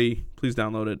haven't already, please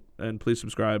download it and please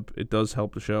subscribe. It does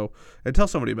help the show. And tell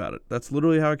somebody about it. That's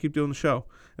literally how I keep doing the show.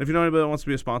 And if you know anybody that wants to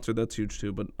be a sponsor, that's huge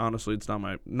too. But honestly, it's not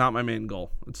my main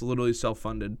goal. It's literally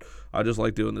self-funded. I just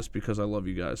like doing this because I love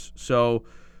you guys. So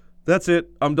that's it.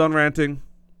 I'm done ranting.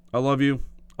 I love you.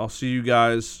 I'll see you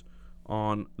guys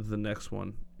on the next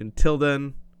one. Until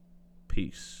then,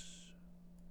 peace.